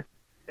ahead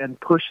and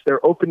push their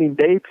opening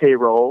day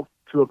payroll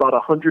to about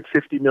 $150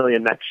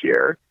 million next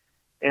year,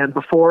 and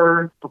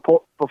before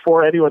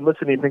anyone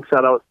listening thinks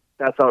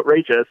that's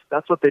outrageous,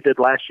 that's what they did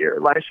last year.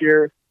 Last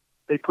year,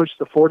 they pushed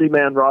the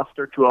 40-man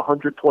roster to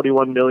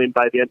 $121 million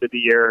by the end of the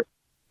year,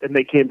 and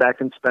they came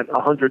back and spent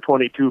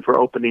 $122 for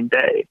opening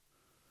day.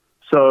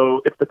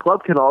 So if the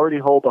club can already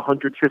hold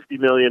 $150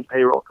 million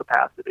payroll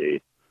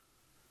capacity,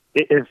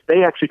 if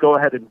they actually go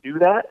ahead and do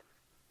that,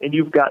 and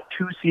you've got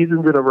 2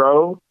 seasons in a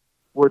row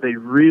where they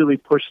really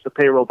push the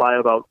payroll by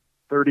about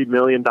 $30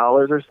 million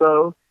or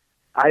so,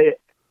 I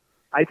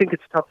think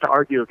it's tough to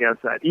argue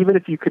against that. Even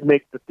if you could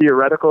make the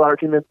theoretical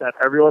argument that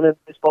everyone in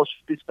baseball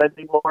should be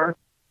spending more,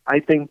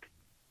 I think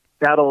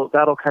that'll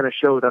kind of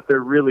show that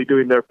they're really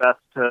doing their best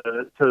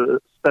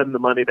to spend the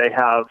money they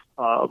have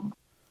on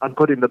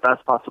putting the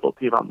best possible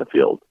team on the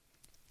field.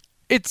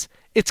 It's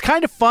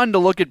kind of fun to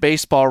look at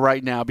baseball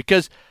right now,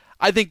 because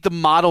I think the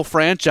model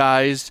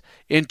franchise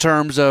in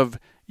terms of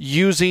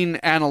using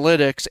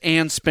analytics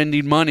and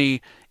spending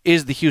money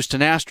is the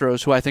Houston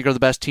Astros, who I think are the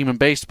best team in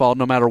baseball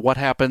no matter what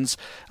happens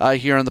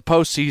here in the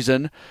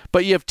postseason.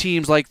 But you have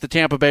teams like the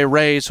Tampa Bay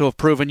Rays who have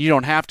proven you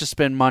don't have to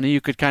spend money.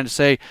 You could kind of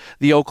say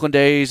the Oakland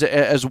A's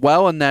as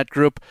well in that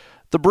group.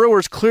 The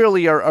Brewers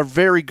clearly are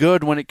very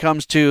good when it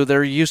comes to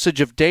their usage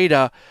of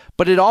data,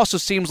 but it also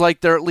seems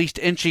like they're at least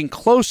inching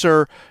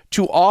closer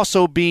to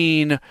also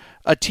being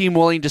a team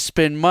willing to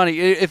spend money.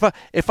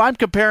 If I'm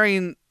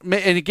comparing,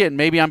 and again,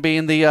 maybe I'm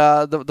being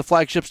the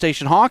flagship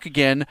station hawk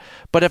again,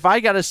 but if I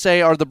got to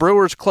say, are the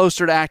Brewers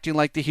closer to acting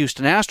like the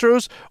Houston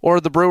Astros, or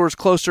are the Brewers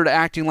closer to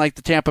acting like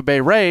the Tampa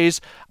Bay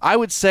Rays? I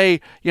would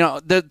say,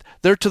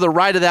 they're to the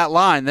right of that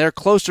line. They're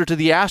closer to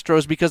the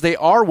Astros because they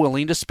are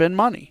willing to spend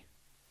money.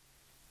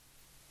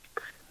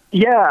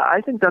 Yeah,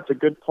 I think that's a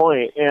good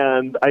point.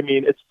 And I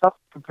mean, it's tough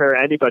to compare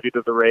anybody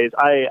to the Rays.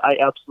 I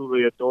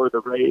absolutely adore the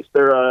Rays.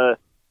 They're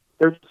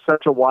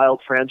such a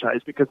wild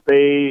franchise because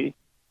they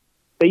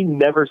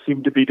never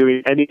seem to be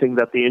doing anything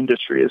that the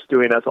industry is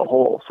doing as a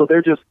whole. So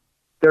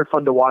they're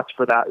fun to watch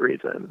for that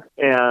reason.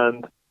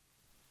 And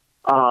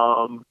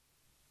I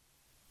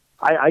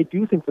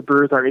do think the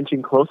Brewers are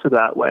inching closer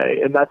that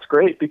way, and that's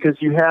great because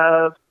you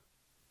have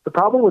the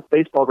problem with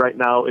baseball right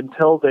now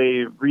until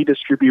they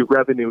redistribute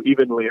revenue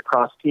evenly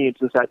across teams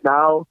is that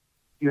now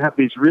you have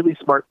these really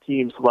smart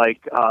teams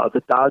like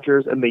the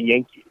Dodgers and the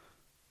Yankees.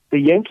 The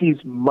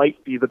Yankees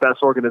might be the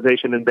best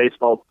organization in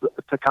baseball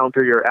to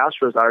counter your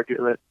Astros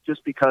argument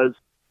just because,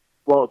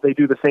 well, they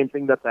do the same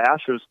thing that the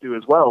Astros do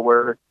as well,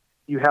 where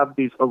you have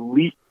these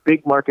elite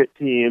big market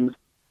teams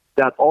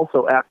that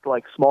also act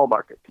like small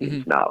market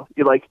teams now.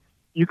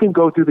 You can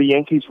go through the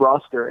Yankees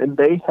roster and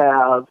they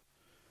have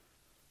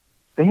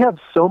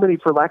so many,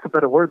 for lack of a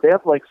better word, they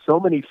have like so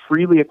many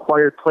freely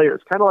acquired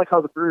players, kind of like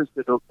how the Brewers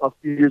did a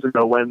few years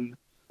ago when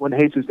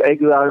Jesus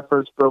Aguilar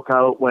first broke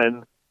out,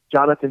 when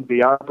Jonathan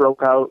Villar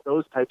broke out,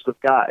 those types of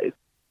guys.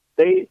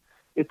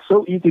 It's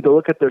so easy to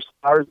look at their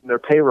stars and their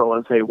payroll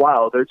and say,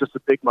 wow, they're just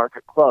a big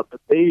market club. But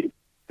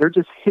they're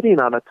just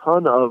hitting on a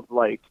ton of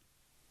like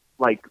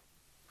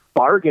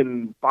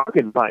bargain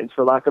finds,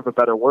 for lack of a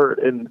better word.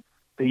 And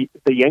the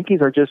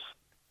Yankees are just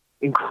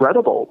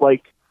incredible.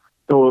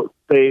 So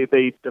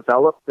they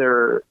develop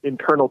their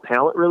internal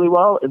talent really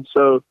well. And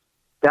so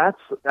that's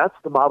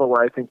the model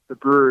where I think the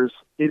Brewers,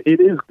 it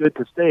is good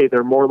to say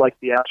they're more like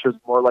the Astros,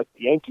 more like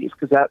the Yankees,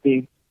 because that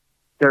means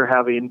they're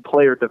having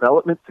player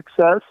development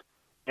success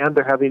and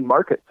they're having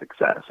market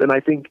success. And I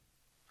think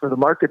for the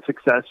market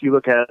success, you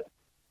look at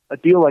a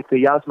deal like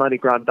the Yasmani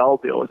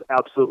Grandal deal was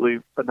absolutely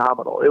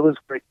phenomenal. It was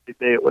great the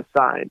day it was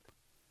signed.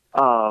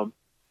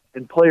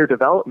 In player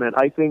development,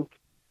 I think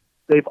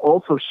they've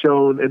also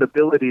shown an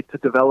ability to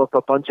develop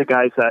a bunch of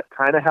guys that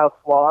kind of have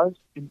flaws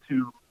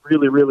into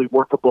really, really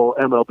workable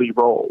MLB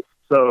roles.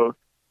 So,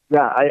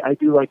 yeah, I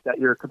do like that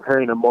you're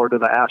comparing them more to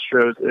the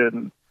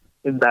Astros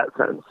in that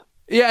sense.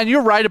 Yeah, and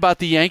you're right about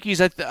the Yankees.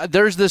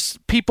 There's this,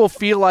 people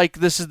feel like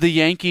this is the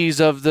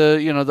Yankees of the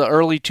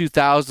early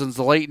 2000s,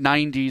 the late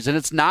 90s, and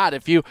it's not.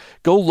 If you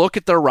go look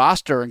at their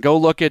roster and go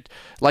look at,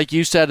 like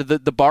you said,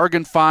 the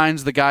bargain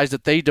finds, the guys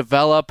that they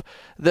develop,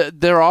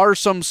 there are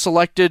some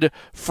selected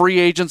free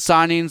agent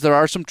signings. There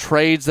are some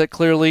trades that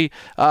clearly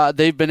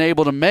they've been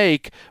able to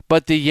make,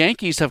 but the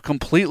Yankees have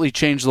completely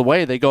changed the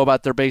way they go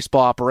about their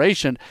baseball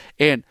operation.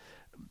 And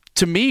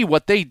to me,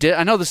 what they did,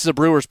 I know this is a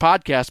Brewers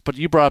podcast, but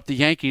you brought up the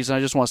Yankees, and I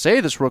just want to say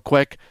this real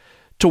quick.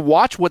 To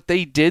watch what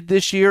they did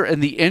this year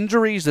and the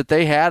injuries that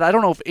they had, I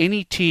don't know if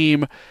any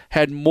team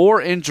had more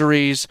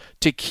injuries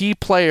to key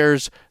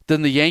players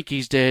than the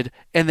Yankees did,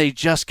 and they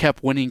just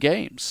kept winning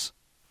games.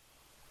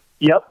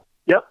 Yep.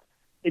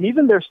 And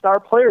even their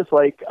star players,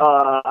 like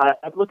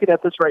I'm looking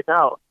at this right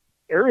now,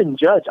 Aaron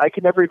Judge, I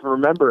can never even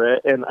remember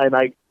it, and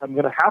I'm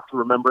going to have to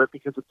remember it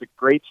because it's a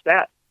great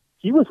stat.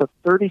 He was a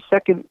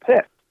 32nd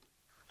pick.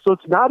 So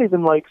it's not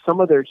even like some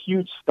of their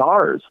huge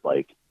stars,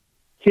 like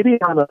hitting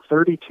on a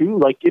 32,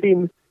 like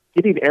getting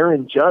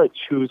Aaron Judge,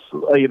 who's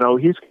he's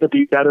going to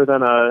be better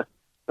than a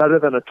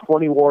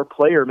 20-WAR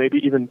player, maybe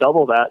even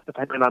double that,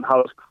 depending on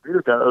how his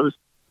career goes.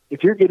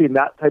 If you're getting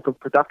that type of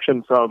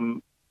production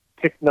from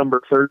pick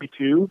number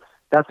 32,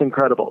 that's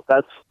incredible.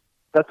 That's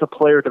a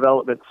player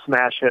development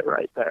smash hit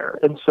right there.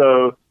 And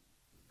so,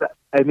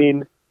 I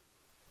mean,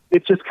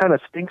 it just kind of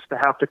stinks to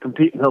have to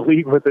compete in a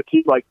league with a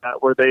team like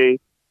that, where they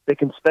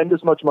can spend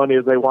as much money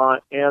as they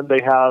want, and they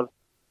have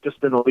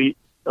just an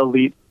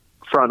elite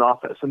front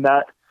office. And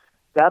that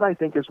I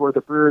think is where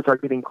the Brewers are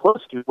getting close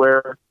to,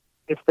 where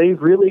if they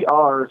really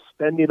are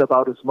spending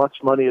about as much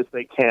money as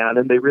they can,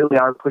 and they really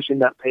are pushing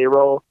that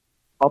payroll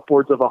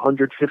upwards of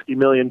 $150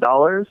 million,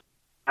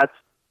 that's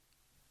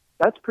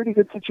a pretty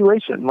good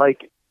situation.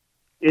 Like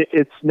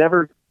it's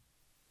maybe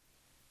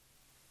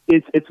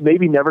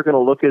never going to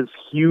look as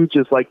huge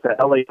as like the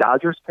LA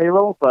Dodgers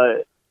payroll,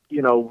 but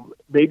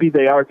maybe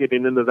they are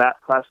getting into that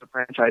class of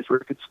franchise where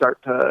we could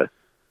start to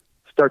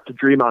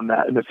dream on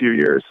that in a few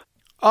years.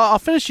 I'll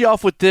finish you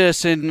off with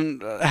this,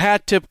 and a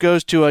hat tip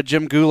goes to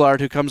Jim Goulart,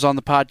 who comes on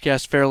the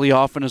podcast fairly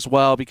often as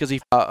well, because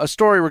he a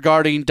story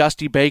regarding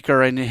Dusty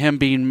Baker and him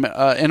being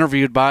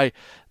interviewed by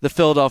the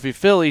Philadelphia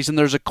Phillies, and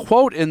there's a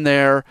quote in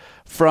there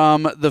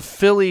from the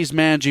Phillies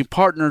managing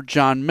partner,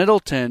 John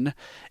Middleton,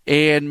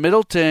 and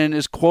Middleton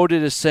is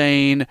quoted as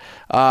saying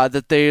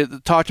that they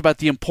talked about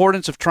the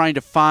importance of trying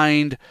to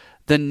find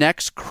the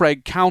next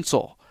Craig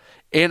Counsell.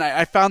 And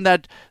I found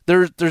that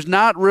there's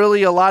not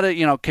really a lot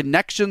of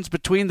connections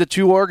between the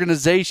two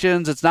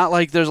organizations. It's not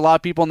like there's a lot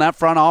of people in that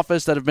front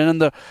office that have been in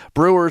the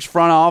Brewers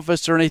front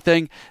office or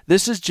anything.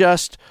 This is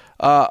just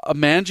a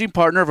managing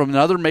partner from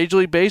another Major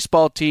League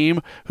Baseball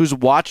team who's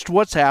watched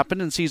what's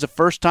happened and sees a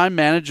first-time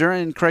manager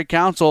in Craig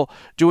Counsell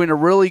doing a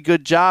really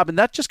good job. And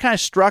that just kind of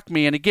struck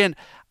me. And again,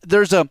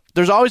 there's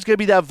always going to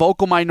be that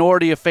vocal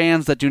minority of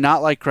fans that do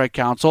not like Craig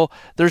Counsell.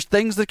 There's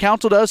things that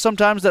Counsell does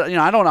sometimes that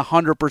I don't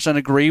 100%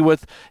 agree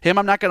with him.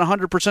 I'm not going to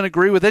 100%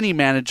 agree with any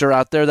manager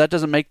out there. That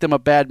doesn't make them a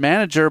bad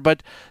manager.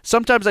 But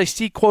sometimes I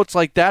see quotes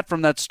like that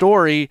from that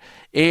story,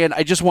 and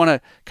I just want to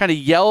kind of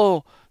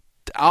yell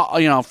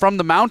from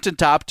the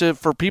mountaintop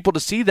for people to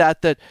see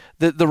that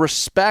the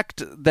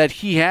respect that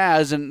he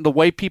has and the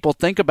way people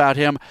think about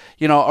him,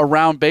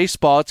 around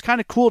baseball. It's kind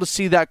of cool to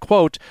see that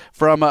quote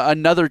from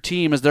another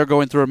team as they're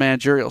going through a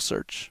managerial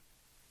search.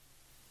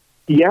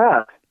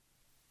 Yeah,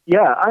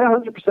 I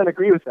 100%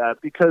 agree with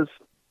that because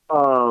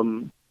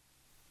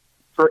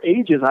for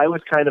ages I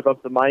was kind of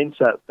the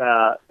mindset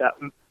that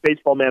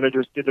baseball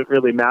managers didn't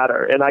really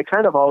matter, and I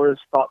kind of always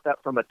thought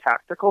that from a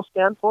tactical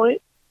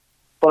standpoint,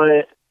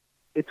 but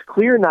it's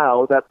clear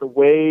now that the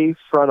way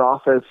front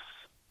offices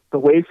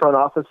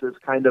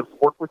kind of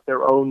work with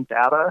their own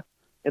data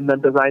and then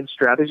design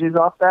strategies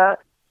off that,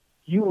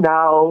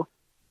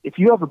 if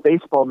you have a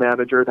baseball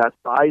manager that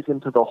buys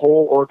into the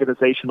whole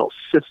organizational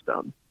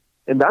system,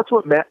 and that's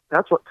what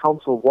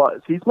Counsell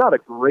was. He's not a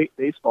great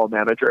baseball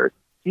manager.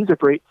 He's a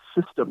great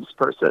systems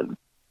person.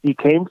 He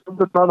came from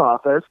the front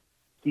office.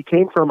 He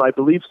came from, I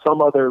believe,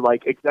 some other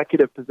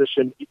executive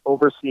position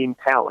overseeing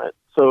talent.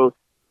 So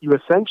you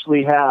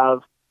essentially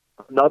have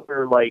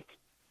another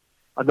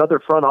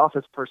front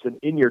office person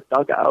in your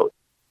dugout.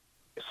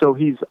 So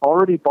he's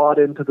already bought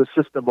into the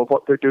system of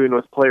what they're doing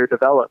with player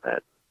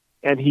development.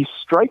 And he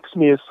strikes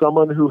me as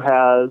someone who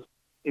has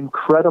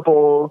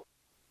incredible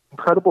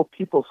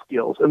people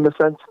skills in the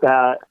sense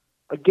that,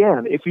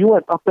 again, if you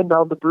went up and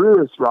down the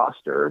Brewers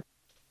roster,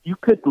 you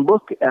could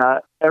look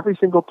at every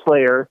single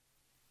player,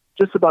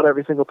 just about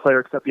every single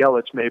player except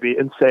Yelich maybe,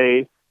 and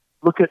say,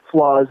 look at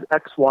flaws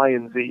X, Y,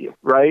 and Z,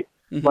 right?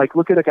 Mm-hmm.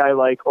 Look at a guy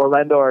like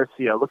Orlando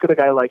Arcia. Look at a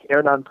guy like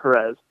Hernan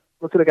Perez.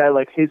 Look at a guy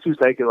like Jesus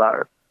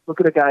Aguilar.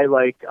 Look at a guy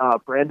like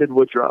Brandon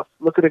Woodruff.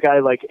 Look at a guy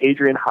like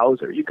Adrian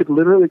Hauser. You could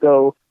literally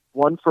go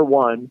one for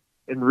one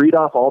and read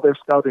off all their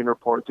scouting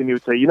reports, and you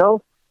would say,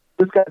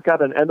 this guy's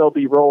got an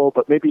MLB role,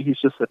 but maybe he's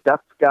just a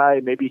depth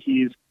guy. Maybe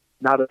he's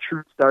not a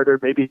true starter.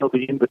 Maybe he'll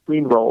be in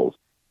between roles.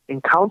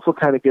 And Counsell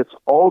kind of gets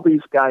all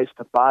these guys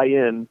to buy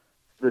in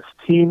this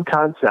team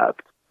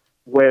concept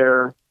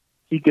where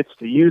he gets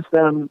to use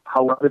them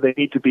however they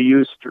need to be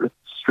used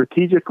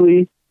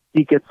strategically.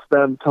 He gets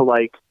them to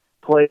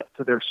play up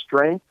to their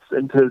strengths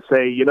and to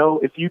say,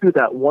 if you do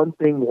that one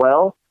thing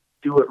well,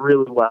 do it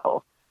really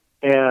well.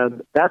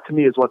 And that to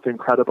me is what's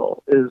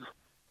incredible is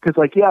because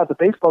the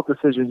baseball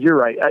decisions, you're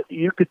right.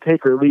 You could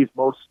take or leave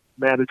most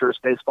managers'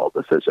 baseball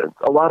decisions.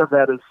 A lot of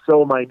that is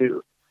so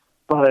minute,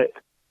 but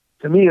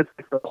to me, it's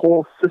the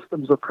whole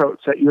systems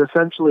approach that you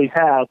essentially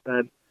have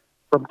then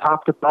from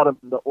top to bottom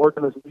in the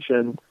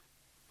organization,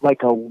 a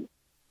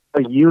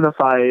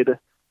unified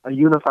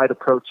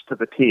approach to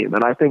the team.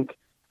 And I think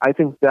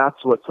that's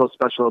what's so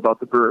special about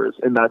the Brewers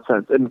in that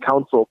sense, and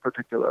Counsell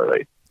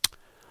particularly.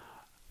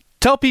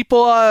 Tell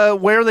people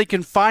where they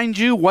can find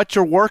you, what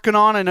you're working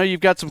on. I know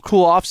you've got some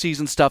cool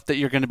off-season stuff that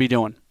you're going to be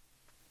doing.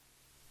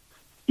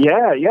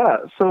 Yeah.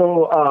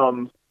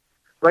 So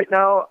right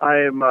now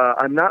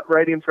I'm not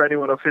writing for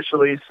anyone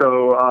officially.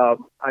 So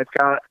I've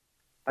got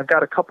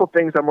a couple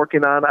things I'm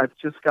working on. I've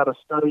just got a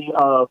study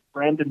of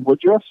Brandon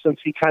Woodruff since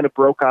he kind of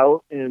broke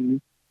out in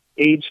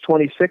age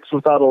 26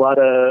 without a lot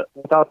of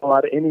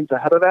innings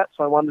ahead of that.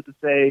 So I wanted to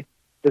say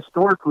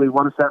historically,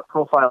 what does that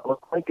profile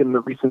look like in the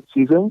recent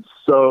seasons?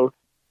 So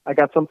I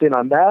got something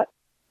on that,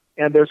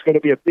 and there's going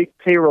to be a big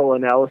payroll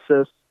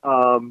analysis.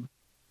 And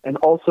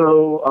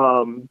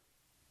also,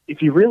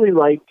 if you really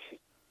like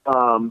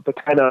the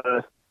kind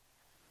of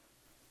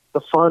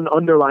the fun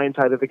underlying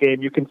side of the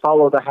game, you can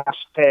follow the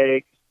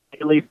hashtag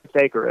Daily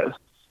Pythagoras.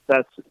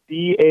 That's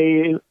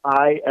DAILYPYTHAR.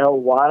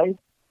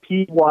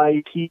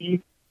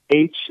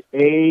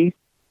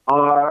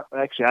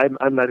 Actually,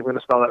 I'm not even going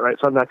to spell that right,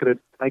 so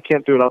I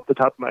can't do it off the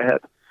top of my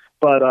head.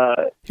 But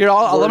here,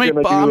 I'm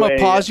gonna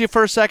pause you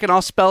for a second.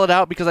 I'll spell it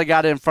out because I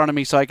got it in front of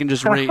me, so I can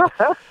just read.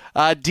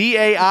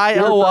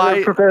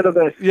 DAILY.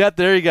 Yeah,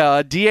 there you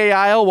go.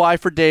 DAILY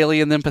for daily,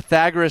 and then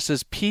Pythagoras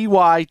is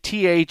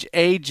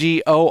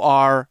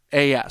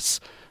PYTHAGORAS.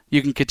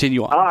 You can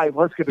continue on. I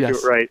was going to do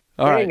it right.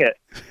 Dang it.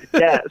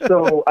 Yeah,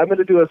 so I'm going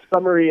to do a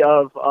summary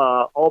of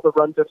all the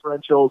run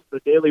differentials, the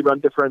daily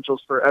run differentials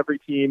for every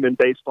team in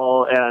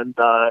baseball, and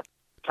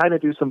kind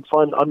of do some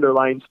fun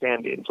underlying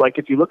standings. Like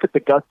if you look at the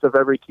guts of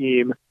every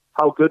team,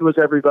 how good was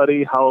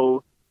everybody?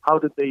 How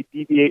did they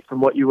deviate from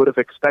what you would have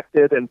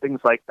expected, and things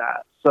like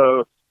that.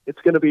 So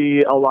it's going to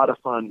be a lot of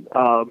fun.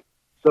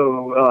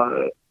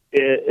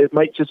 It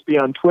might just be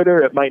on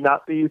Twitter. It might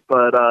not be,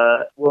 but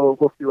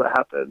we'll see what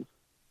happens.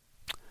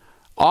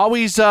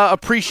 Always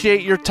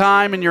appreciate your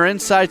time and your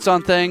insights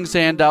on things,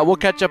 and we'll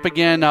catch up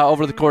again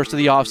over the course of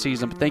the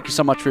offseason. But thank you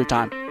so much for your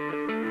time.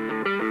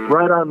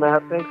 Right on,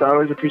 Matt. Thanks. I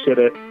always appreciate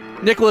it.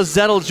 Nicholas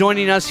Zettel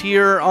joining us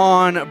here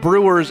on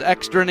Brewers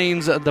Extra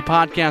Innings, the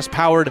podcast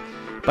powered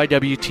by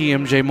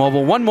WTMJ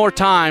Mobile. One more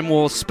time,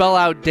 we'll spell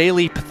out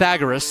Daily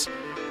Pythagoras.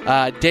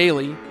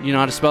 Daily, you know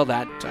how to spell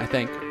that, I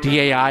think.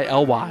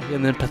 D-A-I-L-Y.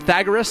 And then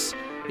Pythagoras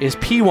is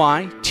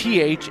P-Y-T-H-A-G-O-R-A-S.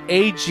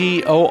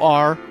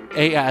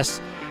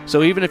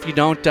 So even if you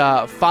don't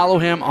follow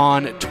him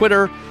on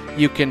Twitter,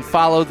 you can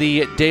follow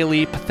the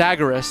Daily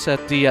Pythagoras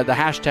at the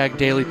hashtag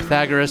Daily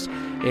Pythagoras,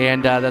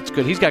 and that's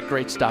good. He's got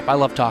great stuff. I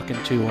love talking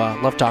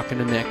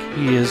to Nick.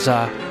 He is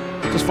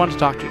just fun to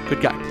talk to.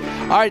 Good guy.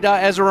 All right,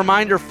 as a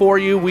reminder for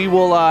you, we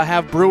will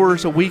have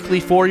Brewers Weekly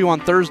for you on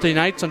Thursday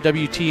nights on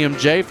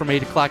WTMJ from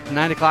 8 o'clock to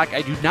 9 o'clock.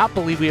 I do not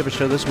believe we have a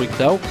show this week,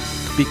 though,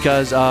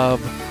 because of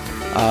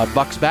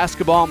Bucks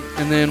basketball.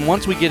 And then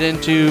once we get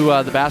into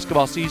the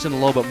basketball season a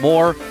little bit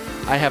more,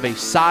 I have a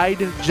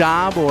side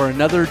job or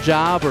another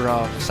job or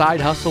a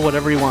side hustle,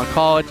 whatever you want to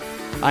call it.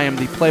 I am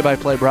the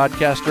play-by-play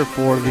broadcaster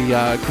for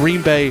the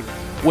Green Bay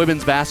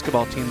women's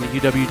basketball team, the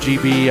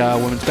UWGB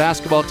women's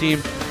basketball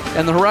team.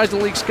 And the Horizon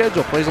League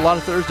schedule plays a lot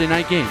of Thursday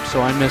night games,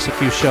 so I miss a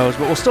few shows,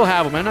 but we'll still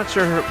have them. I'm not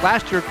sure.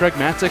 Last year, Greg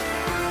Matzik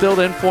filled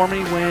in for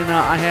me when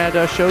I had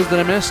shows that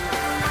I missed.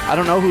 I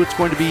don't know who it's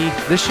going to be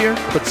this year,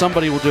 but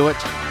somebody will do it,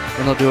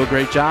 and they'll do a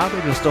great job,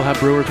 and you'll still have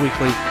Brewers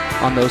Weekly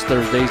on those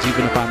Thursdays,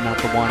 even if I'm not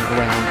the one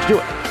around to do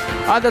it.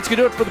 All right, that's going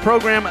to do it for the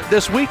program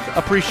this week.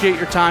 Appreciate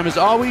your time as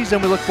always,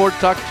 and we look forward to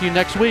talking to you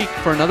next week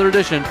for another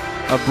edition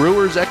of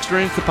Brewers Extra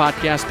Innings, the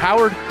podcast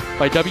powered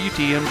by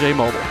WTMJ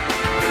Mobile.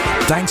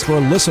 Thanks for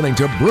listening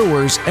to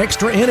Brewers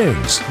Extra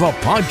Innings, the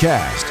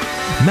podcast.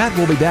 Matt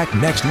will be back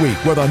next week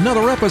with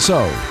another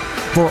episode.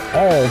 For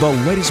all the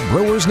latest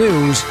Brewers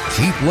news,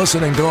 keep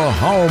listening to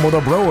Home of the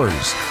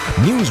Brewers.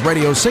 News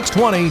Radio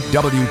 620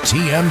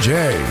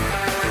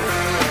 WTMJ.